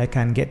 maybe I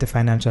can get to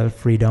financial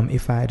freedom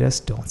if I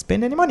just don't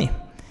spend any money.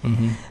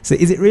 Mm-hmm. So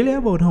is it really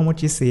about how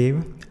much you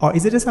save, or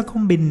is it just a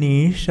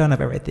combination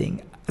of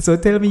everything? So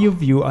tell me your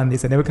view on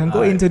this, and then we can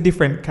go into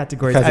different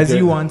categories as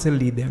you want to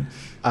lead them.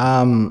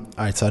 All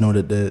right, so I know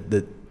that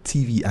the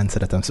TV answer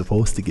that I'm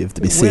supposed to give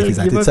to be safe is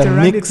that give it's us a the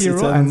mix.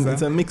 answer.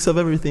 It's a mix of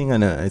everything,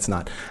 and it's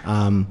not.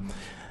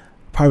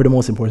 Probably the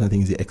most important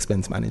thing is your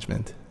expense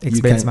management.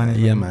 Management.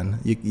 Yeah, man.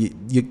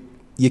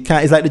 You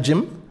can't. It's like the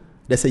gym.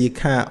 They say you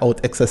can't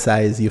out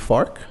exercise your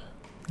fork.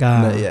 You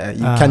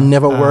can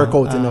never work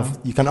out enough.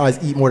 You can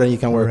always eat more than you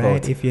can work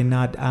out. If you're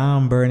not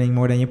burning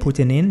more than you're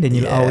putting in, then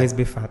you'll always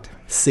be fat.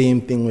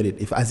 Same thing with it.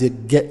 If as you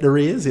get the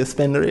raise, you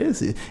spend the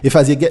raise. If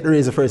as you get the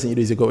raise, the first thing you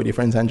do is you go with your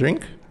friends and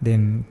drink.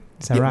 Then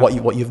it's a wrap.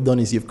 What you've done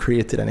is you've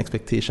created an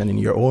expectation in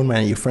your own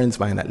mind, your friends'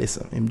 mind that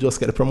listen, him just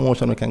get a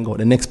promotion, we can go.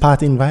 The next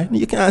party invite,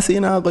 you can't say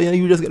now, but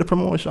you just get a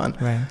promotion.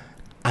 Right.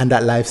 And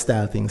that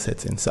lifestyle thing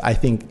sets in. So I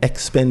think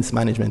expense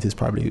management is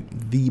probably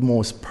the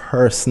most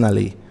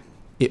personally.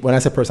 When I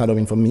say personal, I don't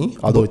mean for me,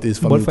 although it is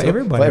for me for too.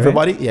 everybody. For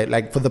everybody, right? yeah.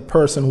 Like for the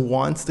person who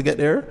wants to get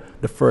there,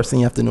 the first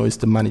thing you have to know is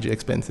to manage your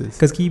expenses.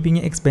 Because keeping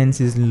your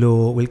expenses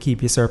low will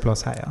keep your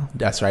surplus higher.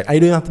 That's right. I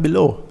don't have to be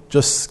low.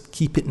 Just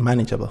keep it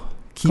manageable.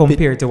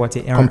 Compared to what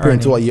you're earning.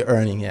 Compared to what you're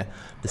earning, yeah.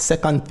 The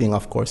second thing,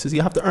 of course, is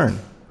you have to earn.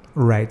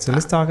 Right. So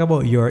let's talk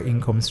about your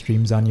income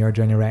streams on your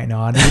journey right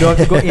now. And we don't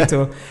have to go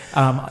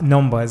into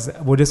numbers.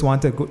 We just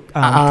want to go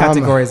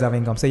categories of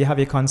income. So you have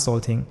your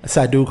consulting.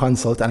 So I do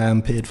consult and I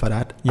am paid for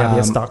that. You have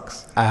your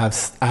stocks. I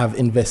have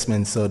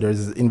investments. So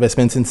there's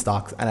investments in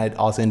stocks, and I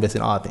also invest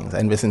in other things. I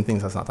invest in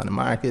things that's not on the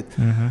market.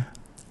 Mm-hmm.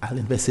 I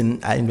invest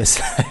in a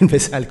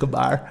little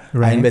bar.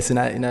 Right. I invest in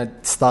a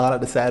stall at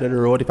the side of the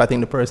road if I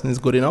think the person is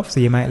good enough. So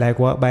you might like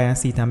walk by a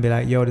seat and be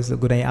like, yo, this is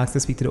good. And you ask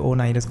to speak to the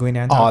owner, you just go in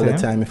there and talk all to the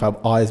them. time. If I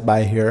always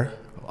buy here,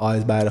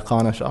 always buy at the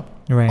corner shop.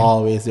 Right.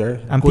 Always there.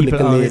 And good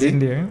people always in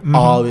there. Mm-hmm.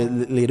 Always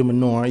lady me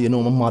know. You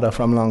know my mother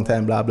from a long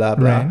time, blah, blah,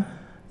 blah. Right.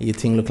 Your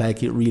thing look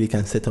like it really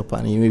can set up,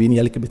 and you maybe need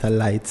a little bit of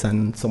lights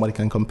and somebody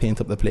can come paint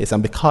up the place.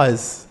 And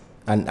because,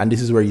 and this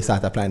is where you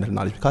start applying that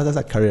knowledge, because as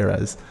a career,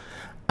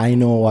 I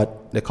know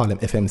what they call them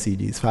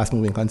FMCGs, fast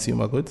moving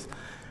consumer goods.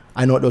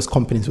 I know what those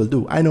companies will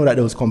do. I know that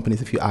those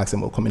companies, if you ask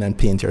them, will come in and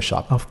paint your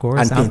shop. Of course.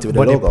 And paint it with the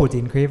logo. logo. But they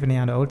put in Craven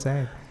on the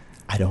outside.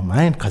 I don't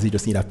mind, because you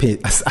just need a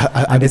paint.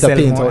 And they sell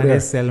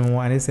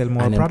more, and they sell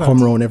more and products. They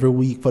come around every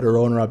week for the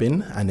round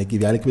robin, and they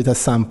give you a little bit of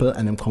sample,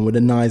 and then come with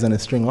the noise and the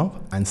string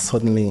up, and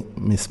suddenly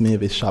Miss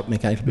Mavis' shop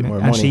make a little bit more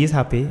money. And she's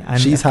happy,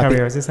 and she's happy.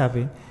 Careers is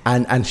happy.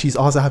 And she's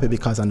also happy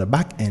because on the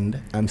back end,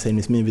 I'm saying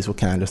Miss Mavis, we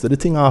can't just do the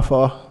thing off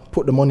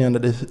put the money under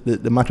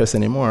the mattress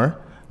anymore.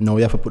 Now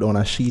we have to put on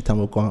a sheet, and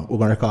we're going to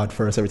record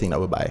first everything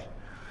that we buy.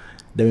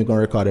 Then we're going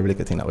to record every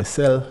little thing that we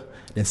sell.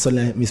 Then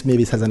suddenly Miss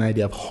Mavis has an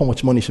idea of how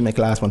much money she make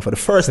last month for the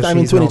first time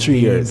in 23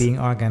 years. Being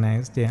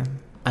organized, yeah.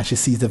 And she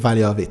sees the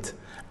value of it.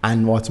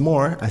 And what's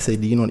more, I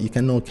said, you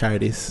can now carry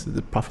this,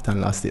 the profit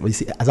and loss statement.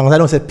 You see, as long as I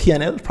don't say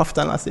P&L, profit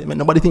and loss statement,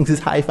 nobody thinks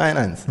it's high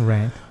finance.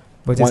 Right.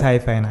 But it's high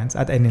finance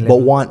at any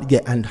level.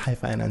 But and high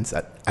finance,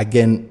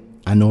 again,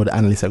 I know the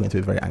analysts are going to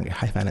be very angry.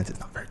 High finance is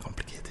not very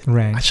complicated.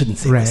 Right. I shouldn't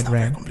say it's not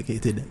very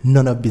complicated.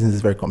 None of business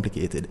is very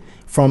complicated.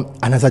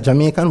 And as a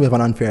Jamaican, we have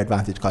an unfair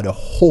advantage because the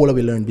whole of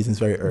we learn business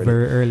very early.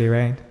 Very early,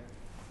 right.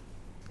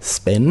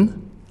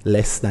 Spend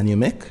less than you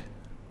make.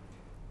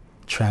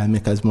 Try and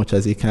make as much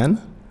as you can.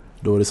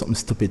 Don't do something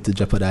stupid to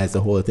jeopardize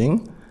the whole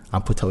thing.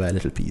 And put away a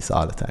little piece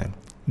all the time.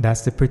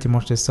 That's pretty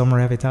much the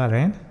summary of it all,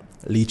 right?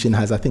 Leaching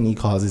has a thing he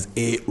calls his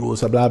 8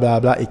 rules, blah, blah,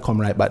 blah. It come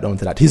right back down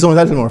to that. His own is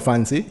a little more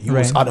fancy. He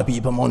use other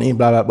people money,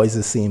 blah, blah, but it's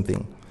the same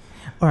thing.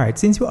 All right,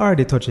 since we're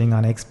already touching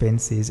on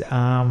expenses,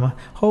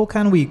 how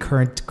can we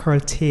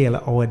curtail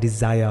our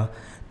desire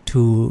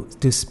to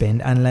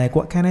spend? And like,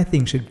 what kind of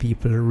things should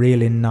people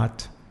really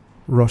not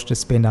rush to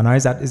spend on? Or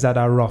is that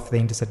a rough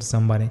thing to say to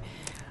somebody?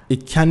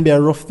 It can be a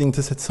rough thing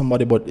to say to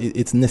somebody, but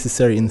it's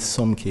necessary in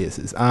some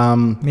cases.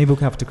 Maybe we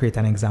have to create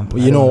an example.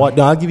 You know what?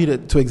 I'll give you the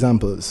 2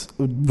 examples,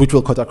 which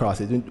will cut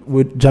across it.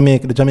 With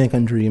Jamaica, the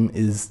Jamaican dream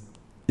is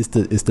to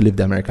live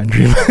the American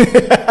dream.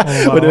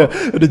 Oh,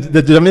 wow. But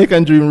the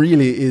Jamaican dream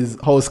really is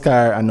house,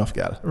 car, and enough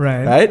girl.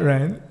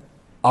 Right.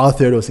 All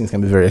 3 of those things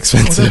can be very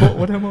expensive.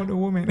 What about the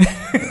woman?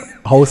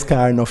 House,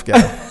 car, enough girl.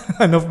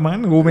 Enough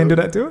man? Women do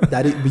that too?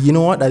 But you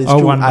know what? That is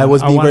true. One I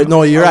was being very...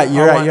 No, you're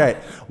right.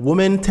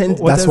 Women tend...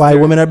 That's why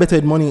women are better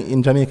with money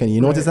in Jamaica.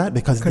 You notice that?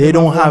 Because they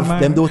don't have...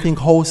 Them don't think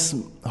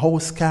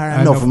house, car,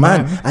 enough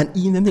man. And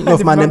even them think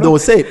enough man, them don't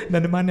say it.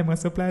 Then the man, they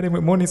must supply them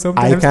with money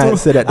sometimes. I can't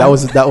say that. That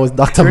was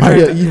Dr.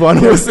 Mario Ivan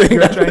who was saying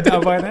that. Trying to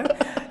avoid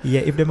that?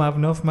 Yeah, if they have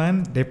enough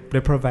man, they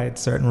provide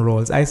certain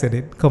roles. I said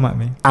it. Come at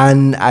me.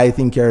 And I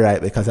think you're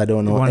right, because I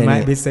don't know. One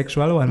might be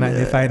sexual, one might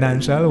be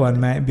financial, one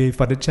might be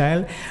for the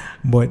child.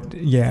 But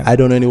yeah, I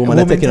don't know any woman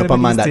that's taking up a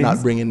man that's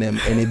not bringing them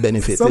any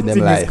benefit in their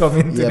life.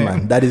 Coming to them.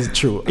 Man, that is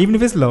true. Even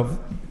if it's love.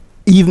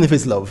 Even if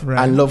it's love.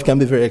 Right. And love can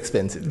be very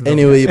expensive. Love,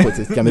 Any way you put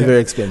it, can be Yeah.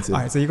 very expensive.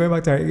 All right, so you're going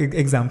back to our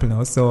example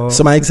now. So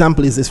my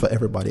example is this for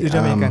everybody. the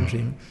Jamaican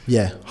dream.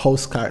 Yeah,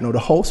 house, car. No, the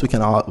house,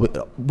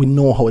 we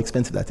know how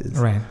expensive that is.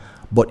 Right.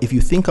 But if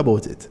you think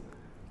about it,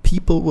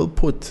 people will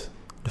put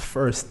the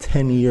first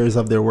 10 years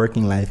of their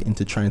working life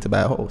into trying to buy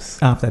a house.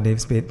 After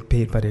they've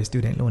paid for their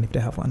student loan if they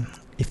have one.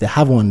 If they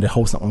have one, the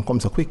house not going to come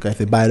so quick. If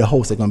they buy the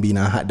house, they're going to be in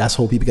a... That's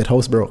how people get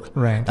house broke.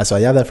 Right. That's why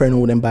you have that friend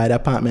who then buy the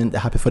apartment,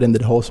 they're happy for them,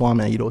 the house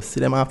warming, and you don't see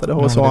them after the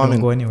house warming. They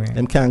don't go anywhere.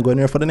 Them can't go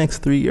anywhere for the next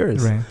 3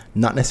 years. Right.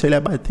 Not necessarily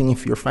a bad thing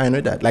if you're fine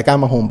with that. Like,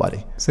 I'm a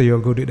homebody. So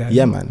you're good with that?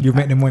 Yeah, man. You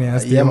make the money and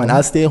stay Yeah, home. man.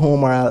 I'll stay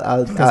home or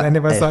I'll... Because I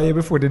never saw you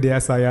before the day I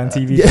saw you on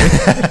TV.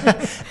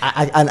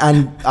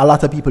 And a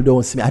lot of people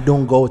don't see me. I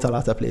don't go out a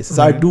lot of places.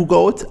 So I Right. do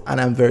go out,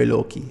 and I'm very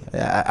low-key.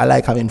 I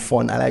like having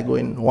fun. I like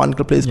going one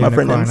little place, You're my in the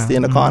friend, and corner. stay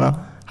in the corner,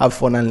 have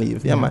fun and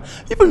leave. Yeah, man.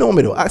 People know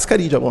me, though. Ask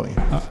Khadija about me.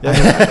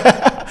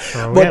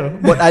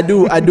 But I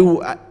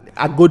do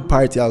a good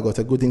party I'll go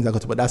to, good things I'll go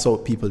to, but that's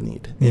what people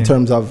need. Yeah. In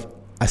terms of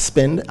I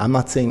spend, I'm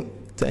not saying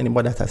to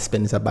anybody that I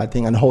spend is a bad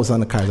thing, and the house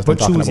and the cars that I'm But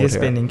talking choose about your here.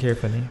 spending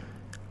carefully.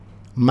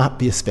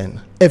 Map your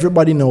spend.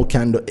 Everybody now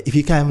can do. If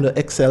you can't do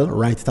Excel,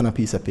 write it on a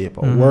piece of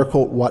paper. Work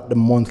out what the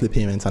monthly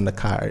payments on the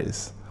car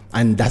is.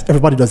 And that's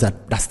everybody does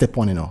that. That's step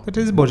one, you know. But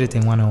it's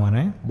budgeting 101,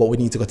 right? But we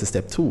need to go to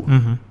step two.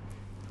 Mm-hmm.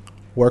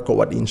 Work out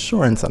what the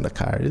insurance on the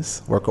car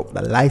is, work out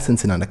the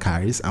licensing on the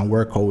car is, and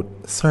work out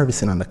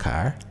servicing on the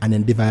car, and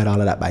then divide all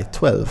of that by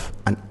 12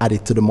 and add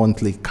it to the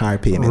monthly car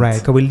payment. Right,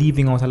 because we're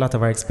leaving out a lot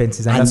of our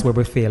expenses, and that's where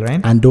we fail,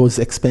 right? And those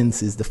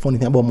expenses, the funny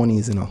thing about money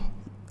is, you know,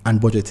 and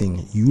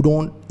budgeting,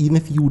 even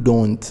if you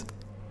don't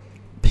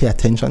pay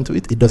attention to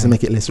it, it doesn't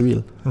make it less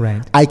real.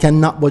 Right. I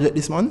cannot budget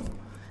this month,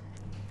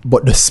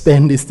 but the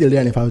spend is still there.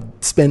 And if I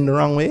spend the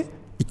wrong way,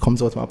 it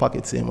comes out of my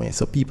pocket same way.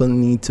 So people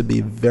need to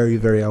be very,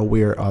 very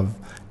aware of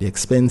the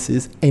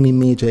expenses. Any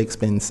major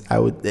expense,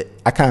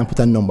 I can't put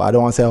a number. I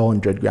don't want to say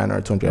 100 grand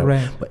or 200 grand,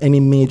 Right. but any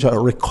major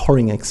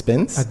recurring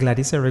expense. I'm glad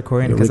you said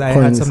recurring, because I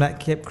had some that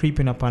kept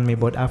creeping up on me,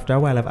 but after a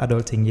while of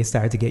adulting, you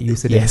start to get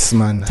used to them. Yes,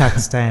 man.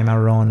 Tax time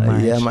around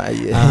March. Yeah, man.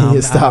 Yeah.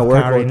 You start have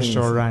working car out things.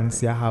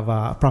 insurance, you have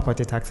a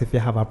property tax if you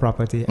have a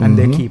property, and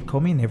they keep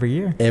coming every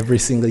year. Every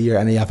single year,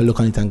 and you have to look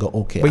on it and go,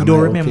 okay. But you am don't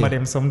I remember okay?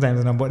 them sometimes,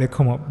 you know, but they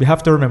come up. You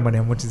have to remember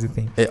them, which is the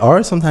thing.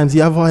 Or sometimes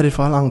you avoid it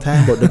for a long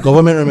time, but the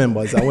government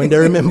remembers. And when they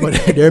remember,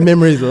 their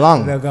memory is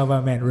long. The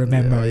government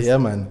remembers. Yeah,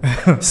 man.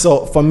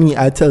 So for me,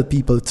 I tell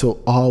people to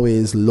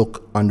always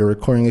look on the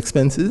recurring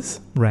expenses,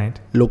 Right.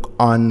 look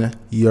on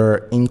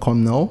your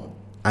income now,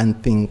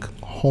 and think,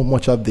 how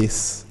much of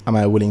this am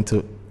I willing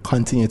to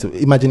continue to?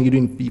 Imagine you're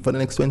doing for the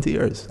next 20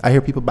 years. I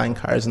hear people buying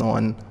cars now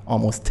on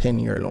almost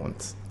 10-year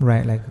loans.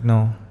 Right, like,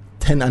 no.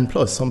 10 and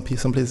plus. Some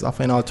places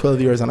offering all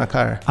 12 years on a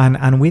car.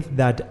 And with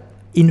that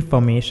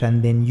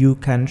information, then you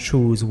can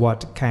choose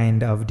what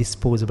kind of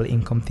disposable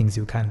income things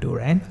you can do,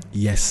 right?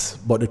 Yes,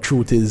 but the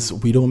truth is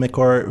we don't make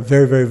our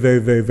very, very, very,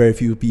 very, very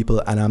few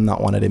people, and I'm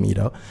not one of them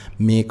either,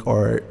 make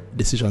our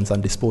decisions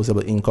on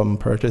disposable income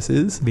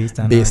purchases based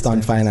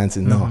on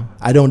financing. No,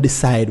 I don't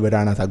decide whether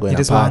or not I go in a party. You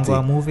just want to go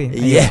a movie and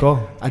yeah, you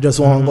go. I just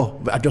want to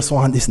go. I just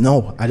want this.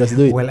 No, I just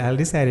do it. Well, I'll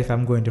decide if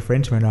I'm going to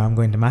Frenchman or I'm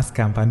going to Mass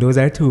Camp, and those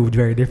are two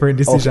very different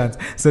decisions.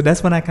 So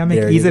that's when I can make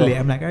There you easily. go.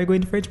 I'm like, are you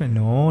going to Frenchman?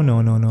 No.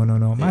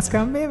 Mass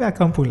Camp, maybe I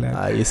can pull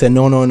that. You say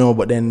no,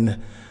 but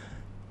then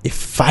if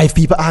 5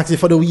 people ask you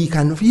for the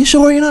weekend, you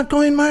sure you're not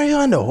going,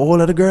 Mario? And the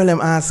whole of the girl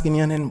I'm asking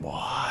you, and then boy.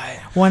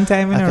 One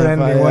time in I a can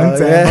random, find one out,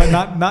 time, yeah.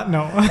 but not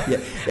now. Yeah.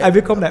 I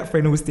become that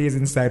friend who stays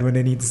inside when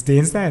they need to stay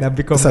inside. I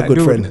become That's a that good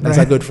dude, friend. That's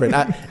right? a good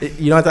friend.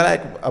 You know what I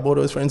like about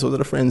those friends? Those are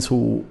the friends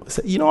who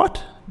say, you know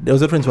what?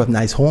 Those are friends who have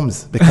nice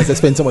homes because they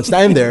spend so much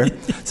time there.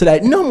 So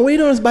like, no, we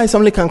don't buy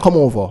some liquor and come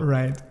over.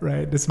 Right.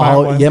 The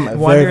smart one. Yeah,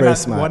 very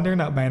smart. One, they're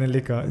not buying the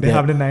liquor. They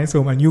have the nice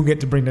home, and you get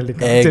to bring the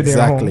liquor to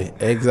their home.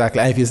 Exactly.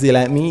 And if you stay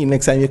like me,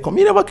 next time you come,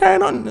 you never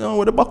carry on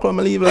with the buckle, I'm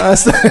going to leave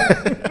last.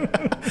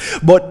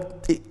 But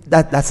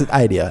that's the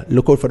idea.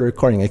 Look out for the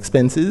recurring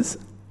expenses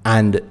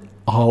and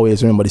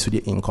always remember this with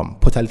your income.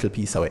 Put a little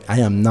piece away. I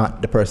am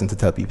not the person to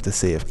tell people to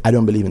save. I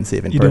don't believe in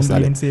saving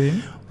personally. Don't believe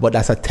in saving? But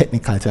that's a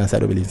technical term. I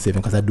don't believe in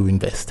saving because I do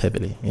invest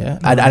heavily. Yeah,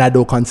 and I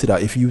don't consider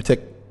if you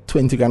take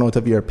 20 grand out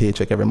of your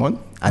paycheck every month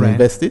and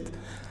invest it,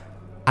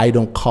 I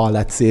don't call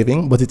that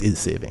saving, but it is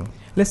saving.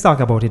 Let's talk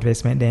about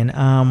investment then.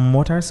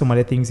 What are some of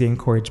the things you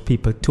encourage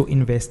people to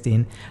invest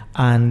in,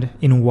 and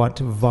in what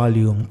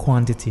volume,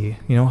 quantity?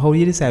 You know, how do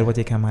you decide what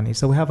you can manage?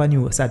 So we have a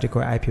new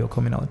Sagicor IPO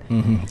coming out.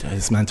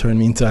 This man turned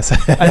me into a...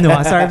 I know,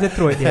 I'm sorry to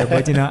throw it there,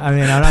 but you know, I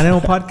mean, I know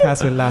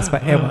podcasts will last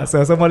forever.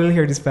 So somebody will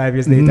hear this 5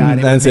 years later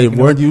and say,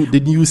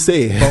 didn't you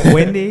say? But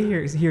when they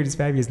hear this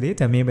 5 years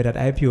later, maybe that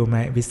IPO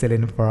might be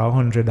selling for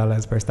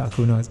 $100 per stock.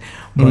 Who knows?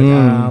 But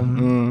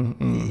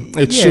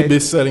It should be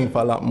selling for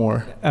a lot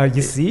more.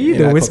 You see,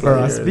 the whisperer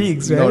law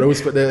speaks, right? No,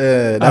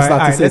 that's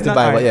not to say to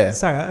buy, but yeah.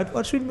 Sorry,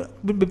 what should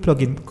we be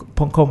plugging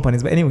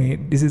companies? But anyway,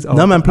 this is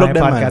No, man, plug my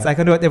them, podcast. man. I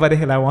can do whatever the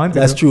hell I want.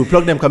 That's true.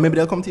 Plug them, because maybe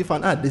they'll come to you for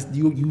an ad.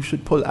 You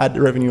should pull ad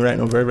revenue right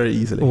now very, very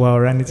easily. Wow,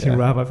 Randy,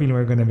 I have a feeling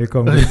we're going to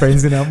become good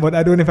friends, but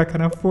I don't know if I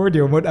can afford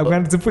you, but I'm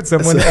going to put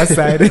some money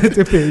aside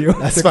to pay you.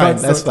 That's fine.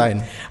 That's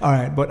fine. All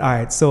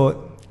right.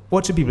 So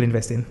what should people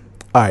invest in?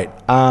 All right.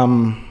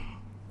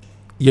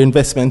 Your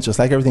investments, just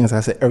like everything, as I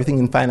said, everything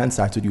in finance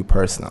starts with you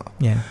personal.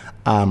 Yeah.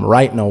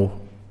 Right now,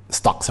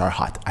 stocks are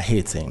hot. I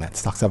hate saying that.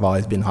 Stocks have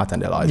always been hot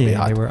and they'll always be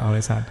hot. Yeah, they were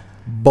always hot.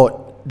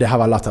 But they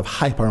have a lot of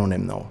hype around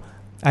them now.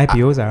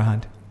 IPOs are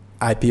hot.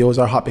 IPOs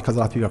are hot because a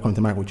lot of people are coming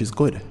to market, which is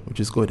good.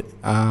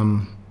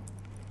 I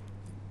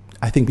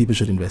think people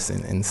should invest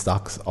in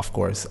stocks, of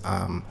course.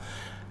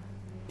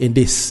 In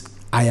this,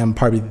 I am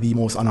probably the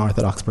most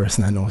unorthodox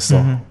person I know.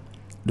 So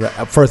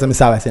first, let me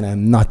start by saying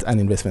I'm not an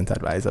investment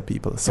advisor,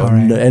 people. So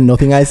and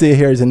nothing I say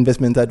here is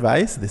investment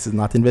advice. This is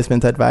not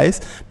investment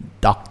advice.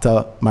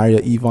 Dr.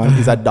 Mario Yvonne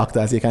is a doctor,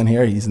 as you can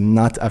hear. He's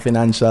not a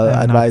financial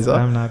advisor.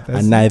 I'm not.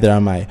 And neither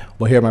am I.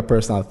 But here are my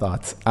personal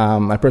thoughts.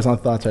 My personal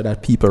thoughts are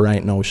that people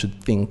right now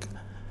should think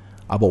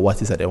about what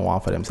it is that they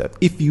want for themselves.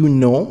 If you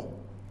know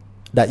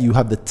that you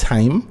have the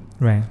time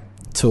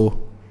to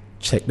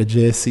check the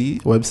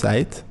JSE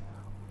website,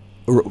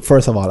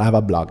 first of all, I have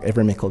a blog,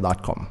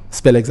 everymickle.com.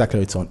 Spell exactly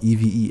how it's on,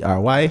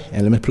 EVERY.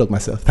 And let me plug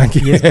myself. Thank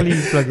you. Yes,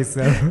 please plug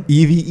yourself.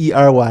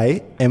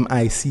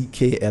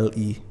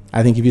 EVERYMICKLE.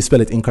 I think if you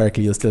spell it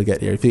incorrectly, you'll still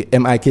get there. If you,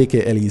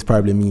 MIKKLE is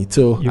probably me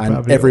too.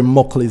 And every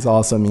muckle is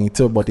also me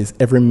too, but it's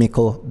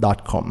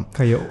everymickle.com.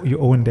 Because you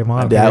own them all.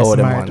 I own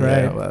them all, right?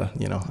 Yeah, well,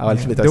 I'll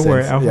split a Don't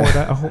worry, sense.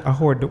 I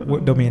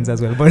hoard domains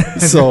as well.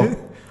 But so,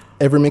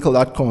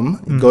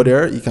 everymickle.com, go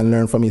there, you can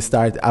learn from me.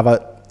 I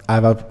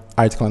have an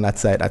article on that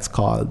site that's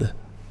called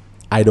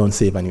I Don't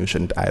Save and You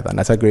Shouldn't Either. And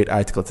that's a great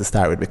article to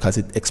start with because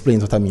it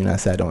explains what I mean when I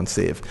say I don't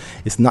save.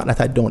 It's not that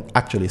I don't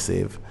actually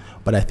save,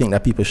 but I think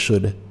that people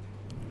should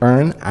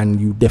earn, and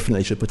you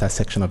definitely should put a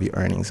section of your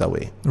earnings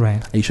away.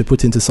 Right. And you should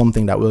put into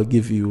something that will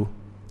give you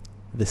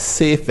the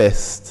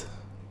safest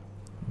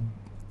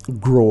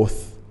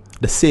growth,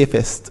 but the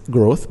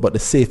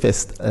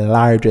safest,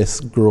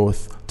 largest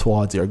growth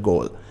towards your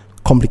goal.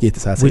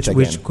 Complicated, as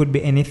which could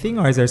be anything,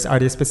 or are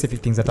there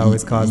specific things that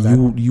always cause that?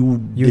 You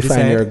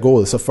define your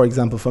goal. So, for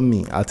example, for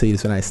me, I'll tell you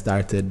this: when I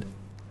started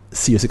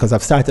seriously, because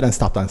I've started and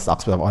stopped on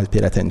stocks, but I've always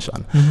paid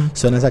attention.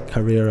 So, when I was at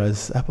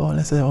Carreras, about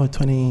let's say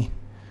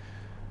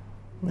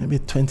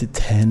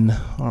 2010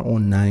 or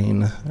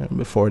 09,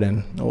 before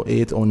then,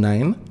 08,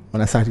 09,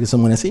 when I started to get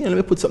some money, I say, let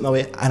me put something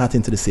away. I'm not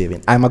into the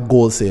saving. I'm a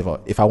goal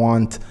saver. If I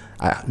want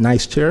a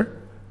nice chair,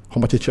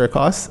 how much a chair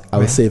costs, I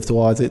will save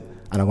towards it.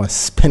 And I'm going to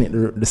spend it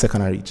the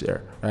second I reach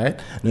there, right?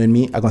 Knowing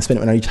me, I'm going to spend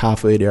it when I reach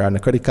halfway there on the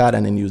credit card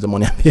and then use the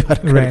money I pay for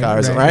the credit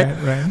card,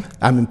 right?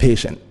 I'm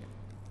impatient.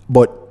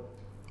 But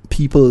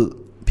people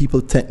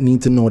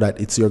need to know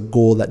that it's your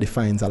goal that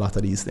defines a lot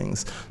of these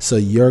things. So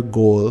your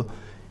goal,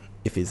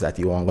 if it's that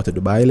you want to go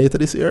to Dubai later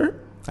this year,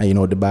 and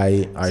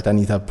Dubai, all right, I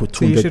need to put 200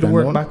 So you should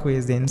work down.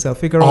 Backwards then. So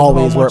figure out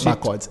always how much work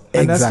backwards.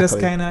 And that's just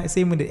kind of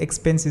same with the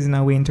expenses in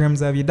a way, in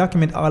terms of you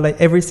document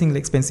every single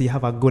expense, so you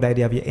have a good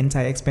idea of your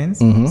entire expense.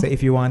 So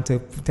if you want to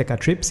take a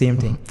trip, same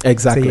thing.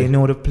 Exactly. So you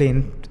know the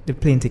plane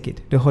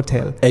ticket, the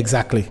hotel.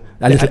 Exactly.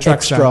 A little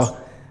extra.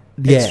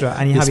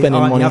 And you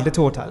have the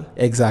total.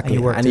 Exactly.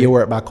 And you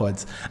work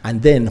backwards.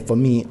 And then for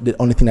me, the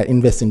only thing that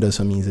investing does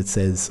for me is it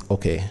says,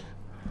 okay,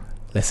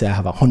 let's say I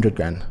have 100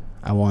 grand.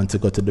 I want to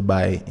go to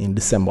Dubai in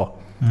December.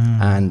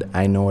 And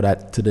I know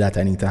that to do that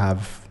I need to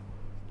have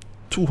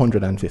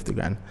 250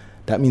 grand.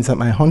 That means that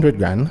my 100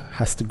 grand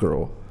has to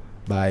grow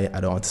by,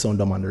 I don't want to sound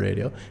dumb on the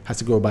radio, has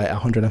to grow by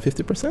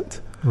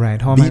 150%.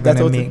 Right. How am I going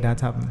to make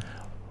that happen?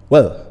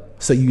 Well,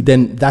 so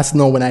that's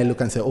now when I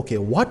look and say, okay,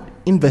 what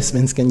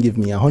investments can give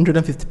me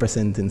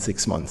 150% in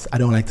 6 months? I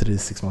don't like to do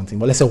this 6 month thing,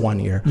 but let's say 1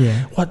 year.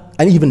 Yeah.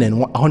 And even then,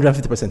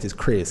 150% is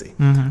crazy.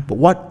 But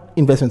what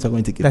investments are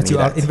going to give me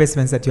that?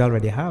 Investments that you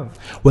already have?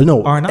 Well,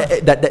 no. Or not?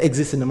 That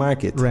exist in the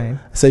market. Right.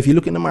 So if you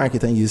look in the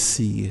market and you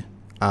see,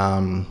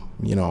 now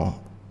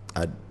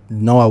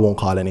I won't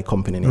call any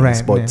company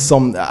names, but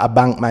a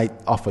bank might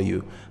offer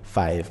you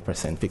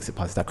 5% fixed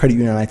deposit. A credit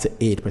union might say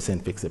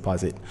 8% fixed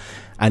deposit.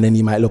 And then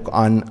you might look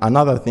on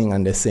another thing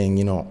and they're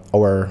saying,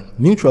 our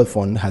mutual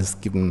fund has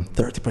given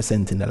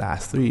 30% in the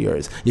last 3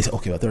 years. You say,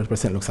 okay, well,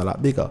 30% looks a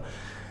lot bigger.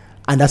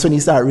 And that's when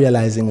you start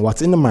realizing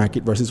what's in the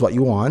market versus what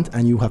you want,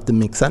 and you have to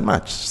mix and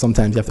match.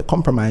 Sometimes you have to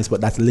compromise, but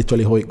that's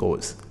literally how it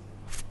goes.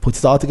 Put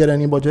it all together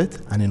in your budget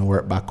and then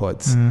work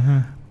backwards.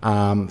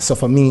 So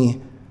for me,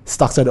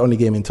 stocks are the only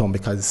game in town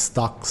because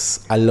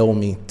stocks allow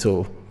me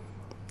to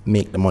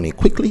make the money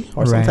quickly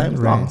or sometimes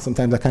long.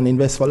 Sometimes I can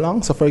invest for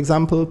long. So for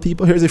example,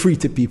 here's a free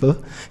tip, people.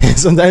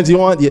 Sometimes you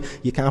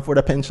can't afford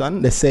a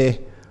pension. They say,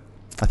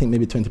 I think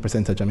maybe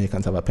 20% of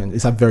Jamaicans have a pension.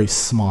 It's a very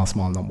small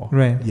number.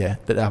 Right. Yeah,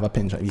 that have a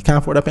pension. You can't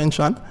afford a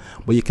pension,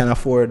 but you can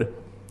afford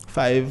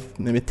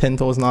maybe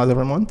 $10,000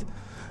 every month.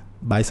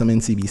 Buy some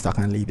NCB stock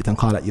and leave it and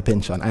call it your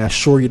pension. I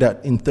assure you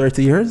that in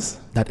 30 years,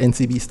 that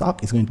NCB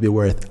stock is going to be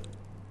worth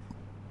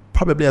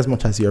probably as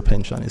much as your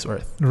pension is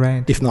worth,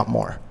 Right. if not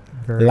more.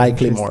 Very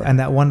Likely interesting. more. And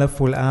that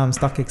wonderful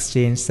stock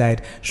exchange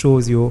site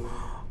shows you,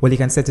 well, you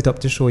can set it up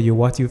to show you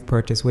what you've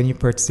purchased, when you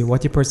purchased it,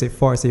 what you purchased it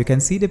for, so you can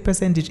see the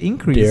percentage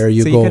increase. There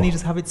you so go. you can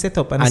just have it set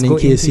up and just And go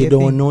in case into you your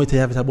don't thing. know it, you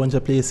have it a bunch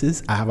of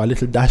places. I have a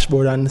little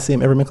dashboard on the same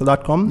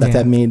everymickle.com that Yeah.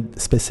 I made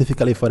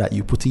specifically for that.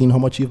 You put in how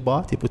much you've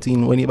bought, you put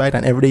in when you buy it,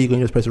 and every day you can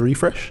just press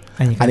refresh,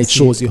 And you can and it see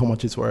shows you how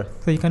much it's worth.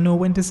 So you can know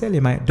when to sell.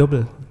 You might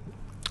double.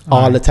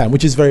 All the time,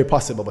 which is very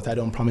possible, but I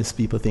don't promise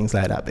people things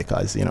like that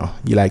because, you know,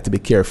 you like to be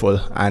careful,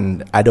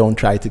 and I don't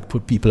try to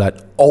put people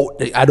at,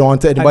 I don't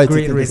want anybody At to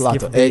great think risk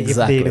it's if they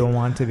exactly. don't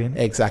want to be.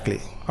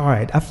 Exactly. All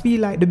right. I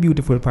feel like the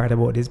beautiful part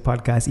about this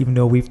podcast, even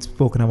though we've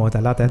spoken about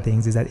a lot of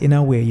things, is that in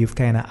a way you've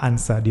kind of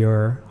answered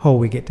how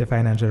we get to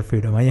financial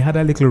freedom. And you had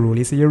a little rule.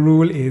 You say your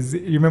rule is,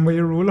 you remember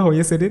your rule, how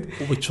you said it?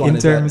 Which one in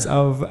is terms that?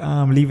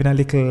 of leaving a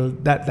little,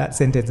 that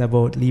sentence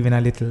about leaving a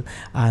little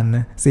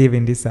and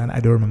saving this, and I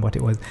don't remember what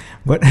it was.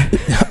 But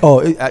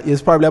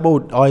It's probably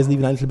about always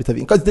leaving a little bit of it.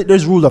 Because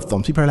there's rule of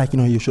thumb. People are like, you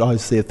know, you should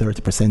always save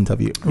 30%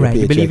 of your right,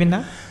 you paycheck. believe in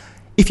that?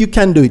 If you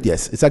can do it,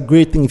 yes. It's a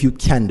great thing if you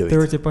can do it.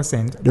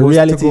 30%. The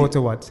reality to go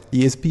to what?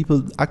 is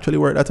people actually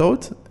work that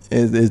out.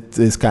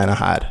 It's kind of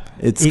hard.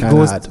 It's It kind of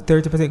goes, hard.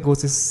 30%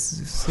 goes to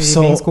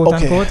savings, quote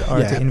unquote, or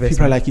to investment?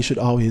 People are like, you should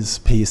always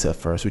pay yourself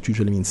first, which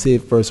usually means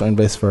save first or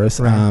invest first.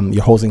 Right.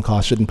 Your housing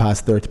cost shouldn't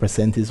pass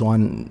 30% is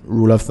one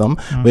rule of thumb.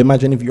 But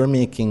imagine if you're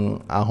making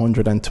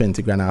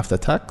 120 grand after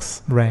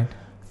tax, Right.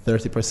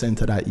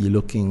 30% of that you're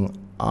looking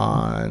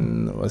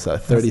on, what's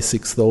that,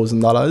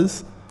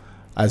 $36,000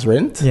 as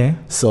rent. Yeah.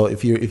 So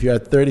if you're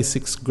at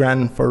 36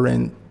 grand for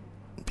rent,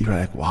 people are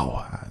like,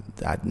 wow,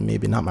 that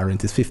maybe not my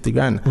rent is 50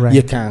 grand. Right.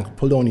 You can't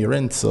pull down your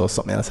rent, so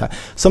something else.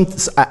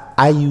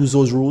 I use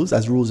those rules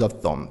as rules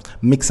of thumb.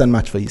 Mix and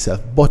match for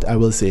yourself. But I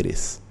will say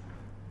this.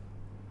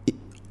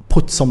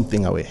 Put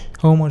something away.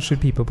 How much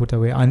should people put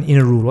away in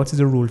a rule? What is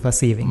the rule for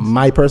savings?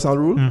 My personal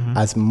rule,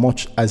 as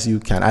much as you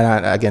can.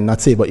 And again,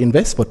 not save, but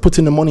invest, but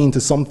putting the money into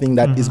something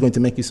that is going to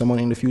make you some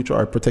money in the future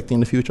or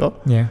protecting the future.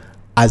 Yeah.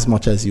 As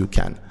much as you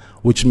can.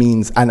 Which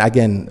means, and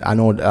again, I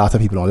know a lot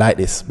of people don't like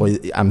this, but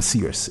I'm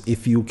serious.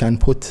 If you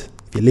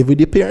live with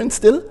your parents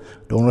still,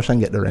 don't rush and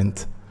get the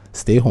rent.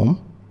 Stay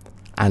home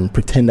and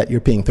pretend that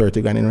you're paying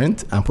 30 grand in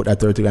rent and put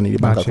that 30 grand in your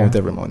bank account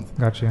every month.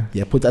 Gotcha.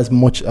 Yeah, put as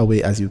much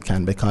away as you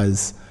can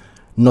because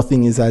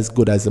nothing is as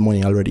good as the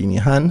money already in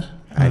your hand,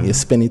 and you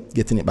spend it,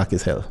 getting it back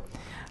is hell.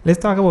 Let's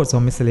talk about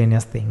some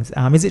miscellaneous things.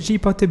 Is it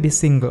cheaper to be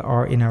single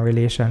or in a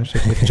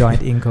relationship with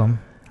joint income?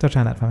 Touch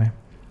on that for me.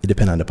 It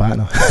depends on the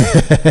partner.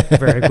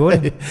 Very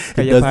good.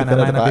 Because your does partner depend on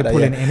might the not be partner,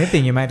 pulling yeah.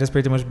 anything. You might just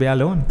pretty much be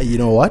alone. You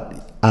know what?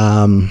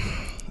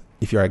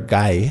 If you're a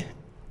guy,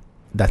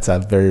 that's a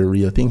very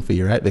real thing for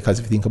you, right? Because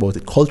if you think about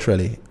it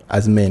culturally,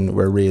 as men,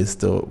 we're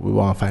raised we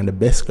want to find the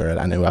best girl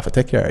and then we have to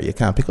take care of her. You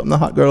can't pick up the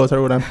hot girl out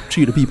there and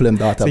treat the people in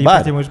daughter So you're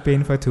bad. pretty much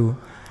paying for two.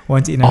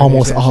 Once in a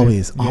Almost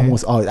relationship.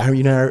 always. Yeah.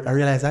 I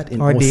realized that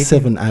in Or dating.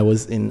 07,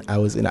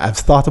 I've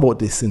thought about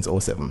this since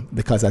 07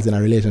 because I was in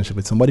a relationship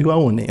with somebody who I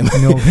won't name.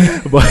 No.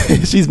 But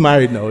she's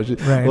married now.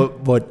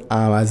 Right. But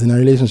I was in a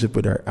relationship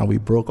with her and we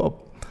broke up.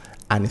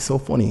 And it's so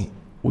funny.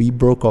 We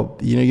broke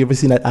up. You know, you ever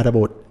seen that ad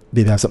about,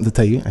 baby, I have something to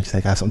tell you? And she's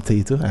like, I have something to tell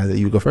you too. And I said,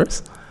 you go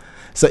first.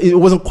 So it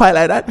wasn't quite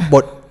like that,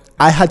 but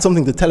I had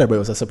something to tell her, but it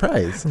was a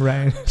surprise.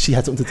 Right. She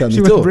had something to tell me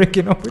She too. was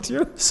breaking up with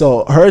you.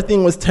 So her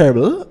thing was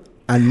terrible.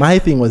 And my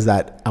thing was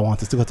that I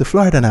wanted to go to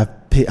Florida and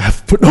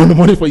I've put down the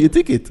money for your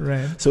ticket.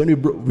 Right. So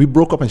when we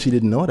broke up and she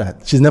didn't know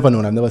that. She's never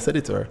known. I've never said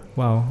it to her.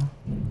 Wow.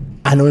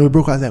 And when we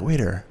broke up, I was like, wait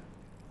there.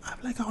 I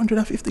have like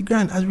 150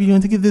 grand. I was really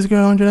going to give this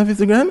girl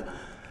 150 grand.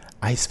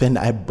 I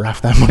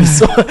braff that money.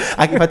 So if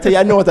I tell you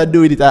I know what I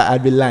do with it,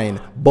 I'd be lying.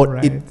 But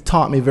Right. it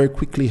taught me very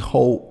quickly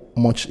how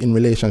much in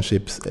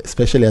relationships,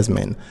 especially as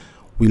men,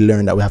 we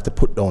learn that we have to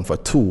put down for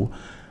two.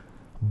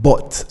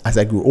 But as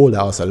I grew older,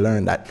 I also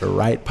learned that the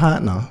right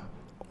partner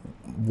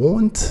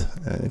won't,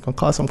 it can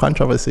cause some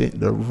controversy.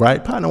 The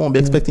right partner won't be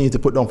expecting you to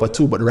put down for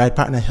two, but the right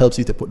partner helps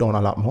you to put down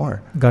a lot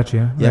more. Got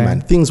you. Yeah, Right.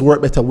 man. Things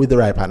work better with the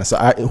right partner. So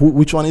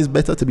which one is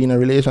better, to be in a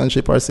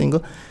relationship or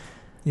single?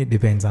 It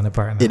depends on the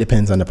partner. It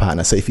depends on the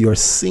partner. So if you're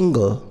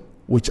single,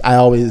 which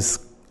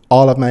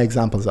all of my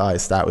examples I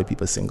start with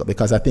people single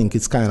because I think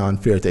it's kind of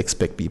unfair to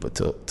expect people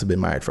to be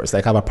married first.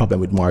 Like I have a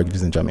problem with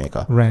mortgages in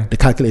Jamaica. Right. The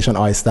calculation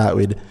always start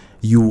with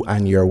you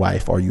and your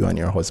wife or you and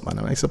your husband.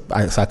 I'm like, so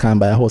I can't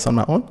buy a house on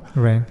my own.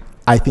 Right.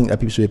 I think that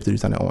people should be able to do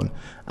it on their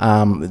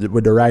own.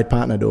 With the right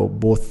partner, though,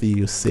 both of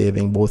you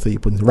saving, both of you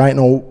putting. Right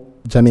now,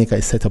 Jamaica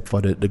is set up for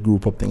the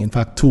group up thing. In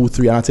fact, 2,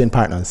 3, I'm not saying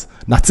partners,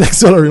 not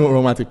sexual or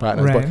romantic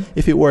partners. Right. But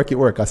if it work, it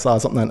work. I saw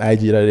something on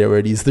IG the other day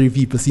where these 3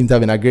 people seem to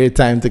having a great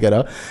time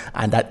together,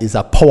 and that is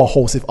a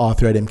powerhouse if all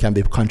 3 of them can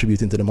be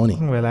contributing to the money.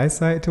 Well, I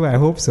saw it too. I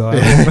hope so. I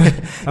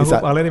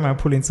hope all of them are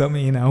pulling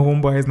something in. Our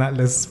homeboy is not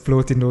just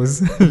floating those.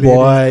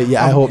 Boy,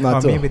 yeah, I hope not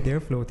or too. maybe they're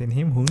floating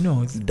him. Who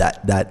knows?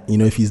 That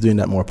if he's doing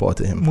that, more power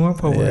to him. More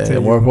power to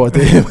more you. power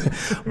to him.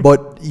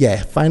 But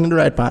yeah, finding the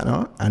right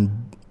partner and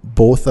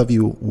both of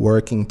you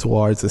working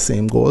towards the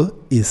same goal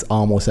is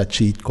almost a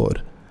cheat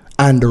code.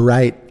 And the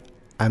right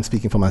I'm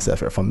speaking for myself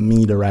here. For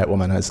me, the right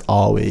woman has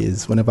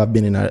always, whenever I've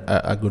been in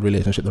a good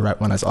relationship, the right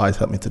one has always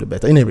helped me to do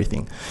better in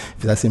everything. If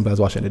it's as simple as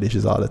washing the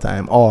dishes all the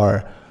time,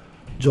 or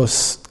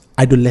just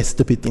I do less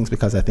stupid things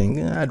because I think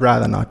I'd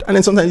rather not. And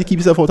then sometimes you keep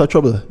yourself out of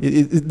trouble.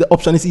 The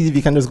option is easy if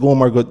you can just go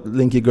home or go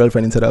link your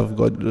girlfriend instead of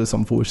go do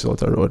some foolish out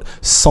the road.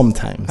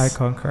 Sometimes. I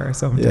concur.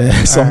 Sometimes.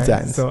 Yeah,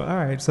 sometimes. All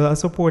right. So a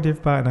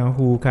supportive partner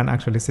who can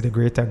actually see the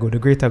greater good, the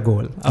greater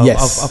goal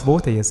of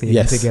both of you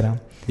saying together.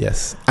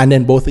 Yes. And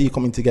then both of you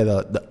coming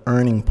together, the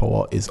earning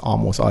power is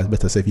almost always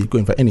better. So if you're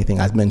going for anything,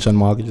 as mentioned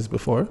mortgages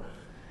before,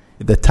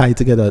 if they tie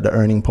together the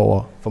earning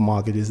power for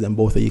mortgages, then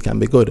both of you can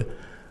be good.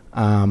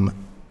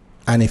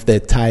 And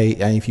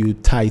if you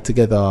tie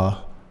together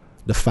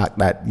the fact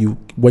that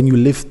when you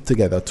live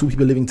together, two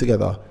people living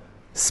together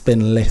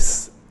spend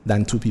less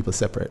than two people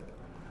separate.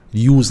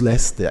 Use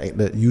less.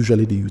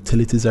 Usually the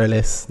utilities are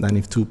less than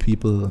if two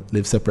people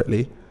live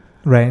separately.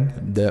 Right.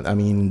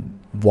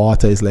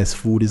 Water is less,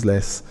 food is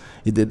less.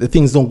 The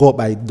things don't go up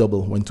by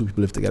double when two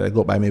people live together. They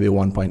go up by maybe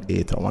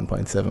 1.8 or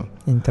 1.7.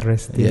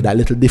 Interesting. Yeah, that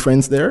little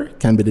difference there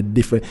can be the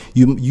difference.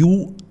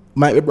 You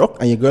might be broke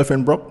and your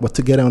girlfriend broke, but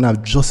together you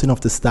have just enough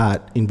to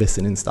start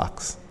investing in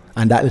stocks.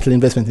 And that little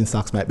investment in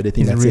stocks might be the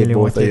thing that really saves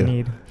both of you.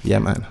 Need. Yeah,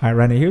 man. All right,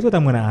 Randy, here's what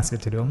I'm going to ask you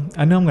to do.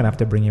 I know I'm going to have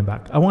to bring you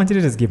back. I want you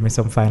to just give me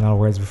some final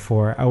words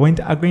before. I'm going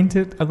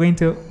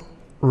to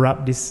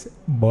wrap this,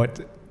 but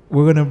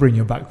we're going to bring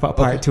you back for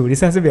part 2. This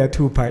has to be a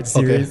 2-part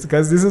series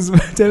because this is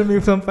tell me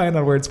some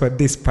final words for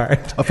this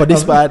part. For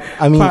this part,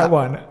 part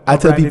 1. I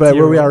tell people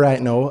where we are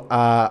right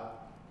now.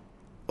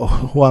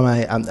 Who am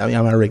I? I'm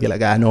a regular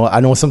guy. I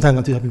know sometimes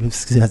on Twitter people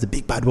see it as the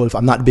big bad wolf.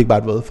 I'm not the big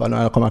bad wolf. I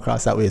know I come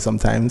across that way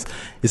sometimes.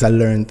 It's a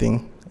learned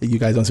thing. You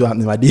guys don't see what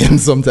happens in my DMs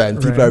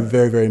sometimes. People are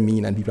very, very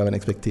mean and people have an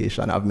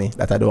expectation of me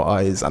that I'm not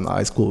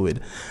always cool with.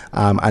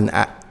 And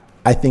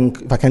I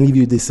think if I can leave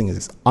you this thing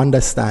is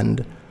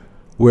understand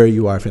where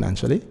you are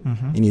financially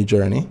in your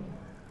journey.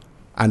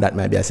 And that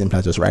might be as simple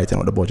as just writing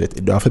out the budget.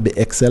 It don't have to be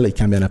Excel. It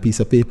can be on a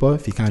piece of paper.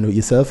 If you can't do it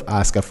yourself,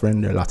 ask a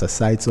friend. There are a lot of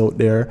sites out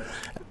there.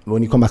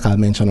 When you come back, I'll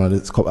mention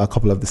a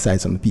couple of the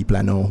sites and the people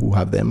I know who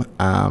have them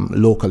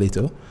locally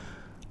too.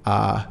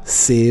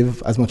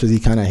 Save as much as you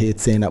can. I hate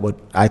saying that, but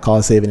I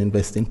call saving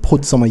investing.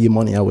 Put some of your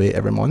money away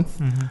every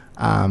month.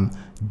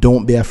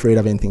 Don't be afraid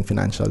of anything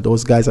financial.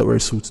 Those guys that wear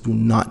suits do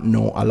not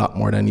know a lot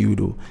more than you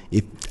do.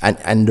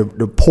 And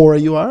the poorer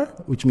you are,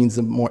 which means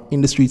the more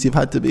in the streets you've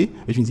had to be,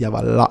 which means you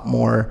have a lot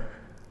more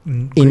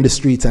in the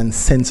streets and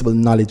sensible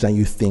knowledge than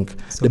you think.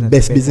 So the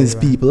best business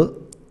people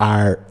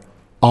are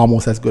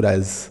almost as good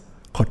as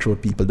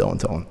cutthroat people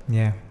downtown.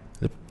 Yeah.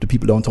 The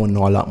people downtown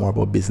know a lot more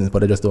about business, but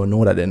they just don't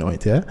know that they know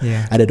it, yeah?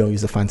 And they don't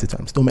use the fancy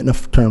terms. Don't make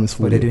enough terms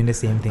for you. But they're doing the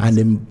same thing. And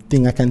the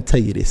thing I can tell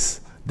you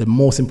this, the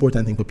most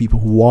important thing for people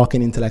who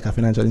walking into like a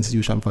financial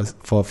institution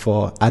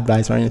for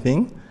advice or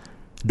anything,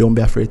 don't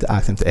be afraid to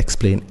ask them to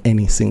explain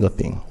any single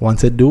thing.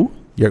 Once they do,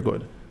 you're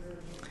good.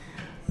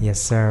 Yes,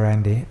 sir,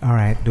 Randy. All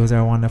right, those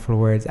are wonderful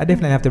words. I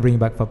definitely have to bring you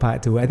back for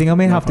part 2. I think I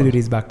may have to do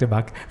this back to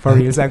back for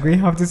real. So I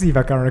have to see if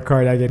I can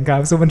record again because I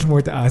have so much more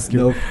to ask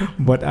you.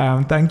 But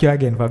thank you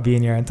again for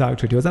being here and talking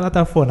to you. It was a lot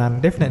of fun and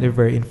definitely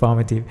very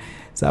informative.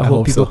 So I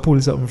hope people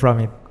pull something from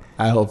it.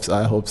 I hope so.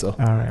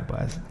 All right,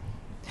 boys.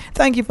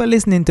 Thank you for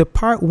listening to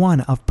part 1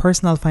 of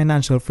Personal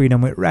Financial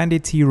Freedom with Randy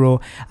T. Rowe,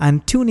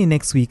 and tune in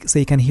next week so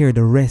you can hear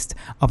the rest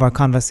of our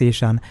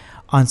conversation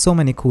on so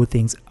many cool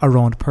things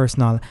around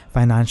personal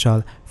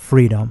financial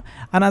freedom.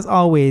 And as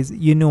always,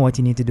 you know what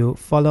you need to do.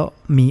 Follow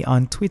me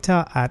on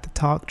Twitter at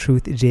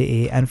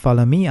TalkTruthJA and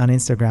follow me on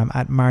Instagram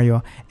at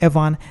Mario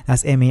Evon.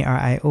 That's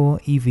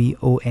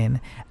MarioEvon.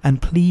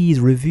 And please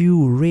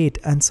review, rate,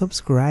 and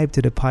subscribe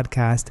to the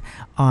podcast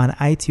on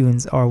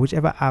iTunes or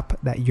whichever app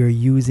that you're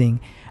using.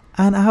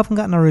 And I haven't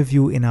gotten a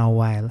review in a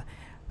while.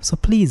 So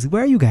please,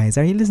 where are you guys?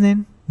 Are you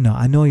listening? No,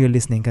 I know you're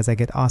listening because I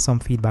get awesome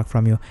feedback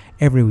from you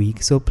every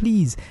week. So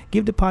please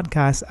give the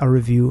podcast a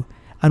review.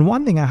 And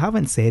one thing I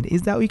haven't said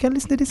is that you can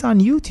listen to this on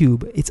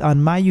YouTube. It's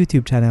on my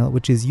YouTube channel,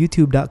 which is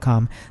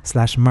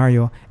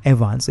youtube.com/Mario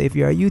Evon. So if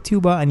you're a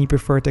YouTuber and you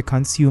prefer to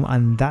consume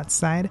on that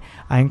side,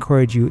 I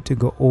encourage you to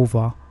go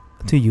over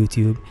to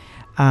YouTube.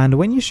 And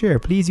when you share,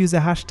 please use the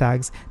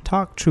hashtags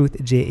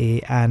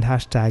TalkTruthJA and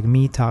hashtag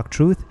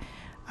MeTalkTruth.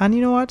 And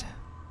you know what?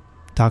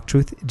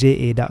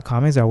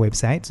 TalkTruthJA.com is our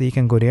website, so you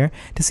can go there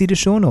to see the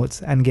show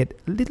notes and get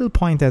little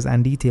pointers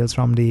and details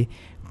from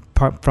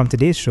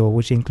today's show,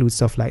 which includes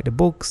stuff like the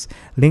books,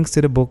 links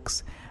to the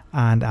books,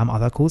 and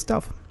other cool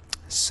stuff.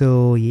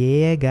 So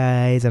yeah,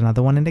 guys,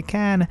 another one in the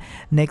can.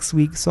 Next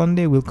week,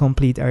 Sunday, we'll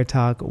complete our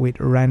talk with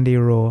Randy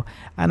Rowe.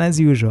 And as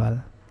usual,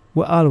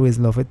 we always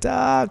love to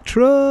talk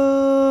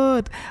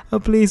truth, a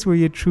place where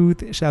your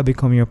truth shall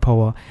become your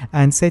power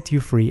and set you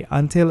free.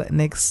 Until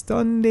next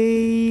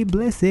Sunday,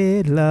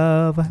 blessed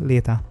love.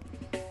 Later.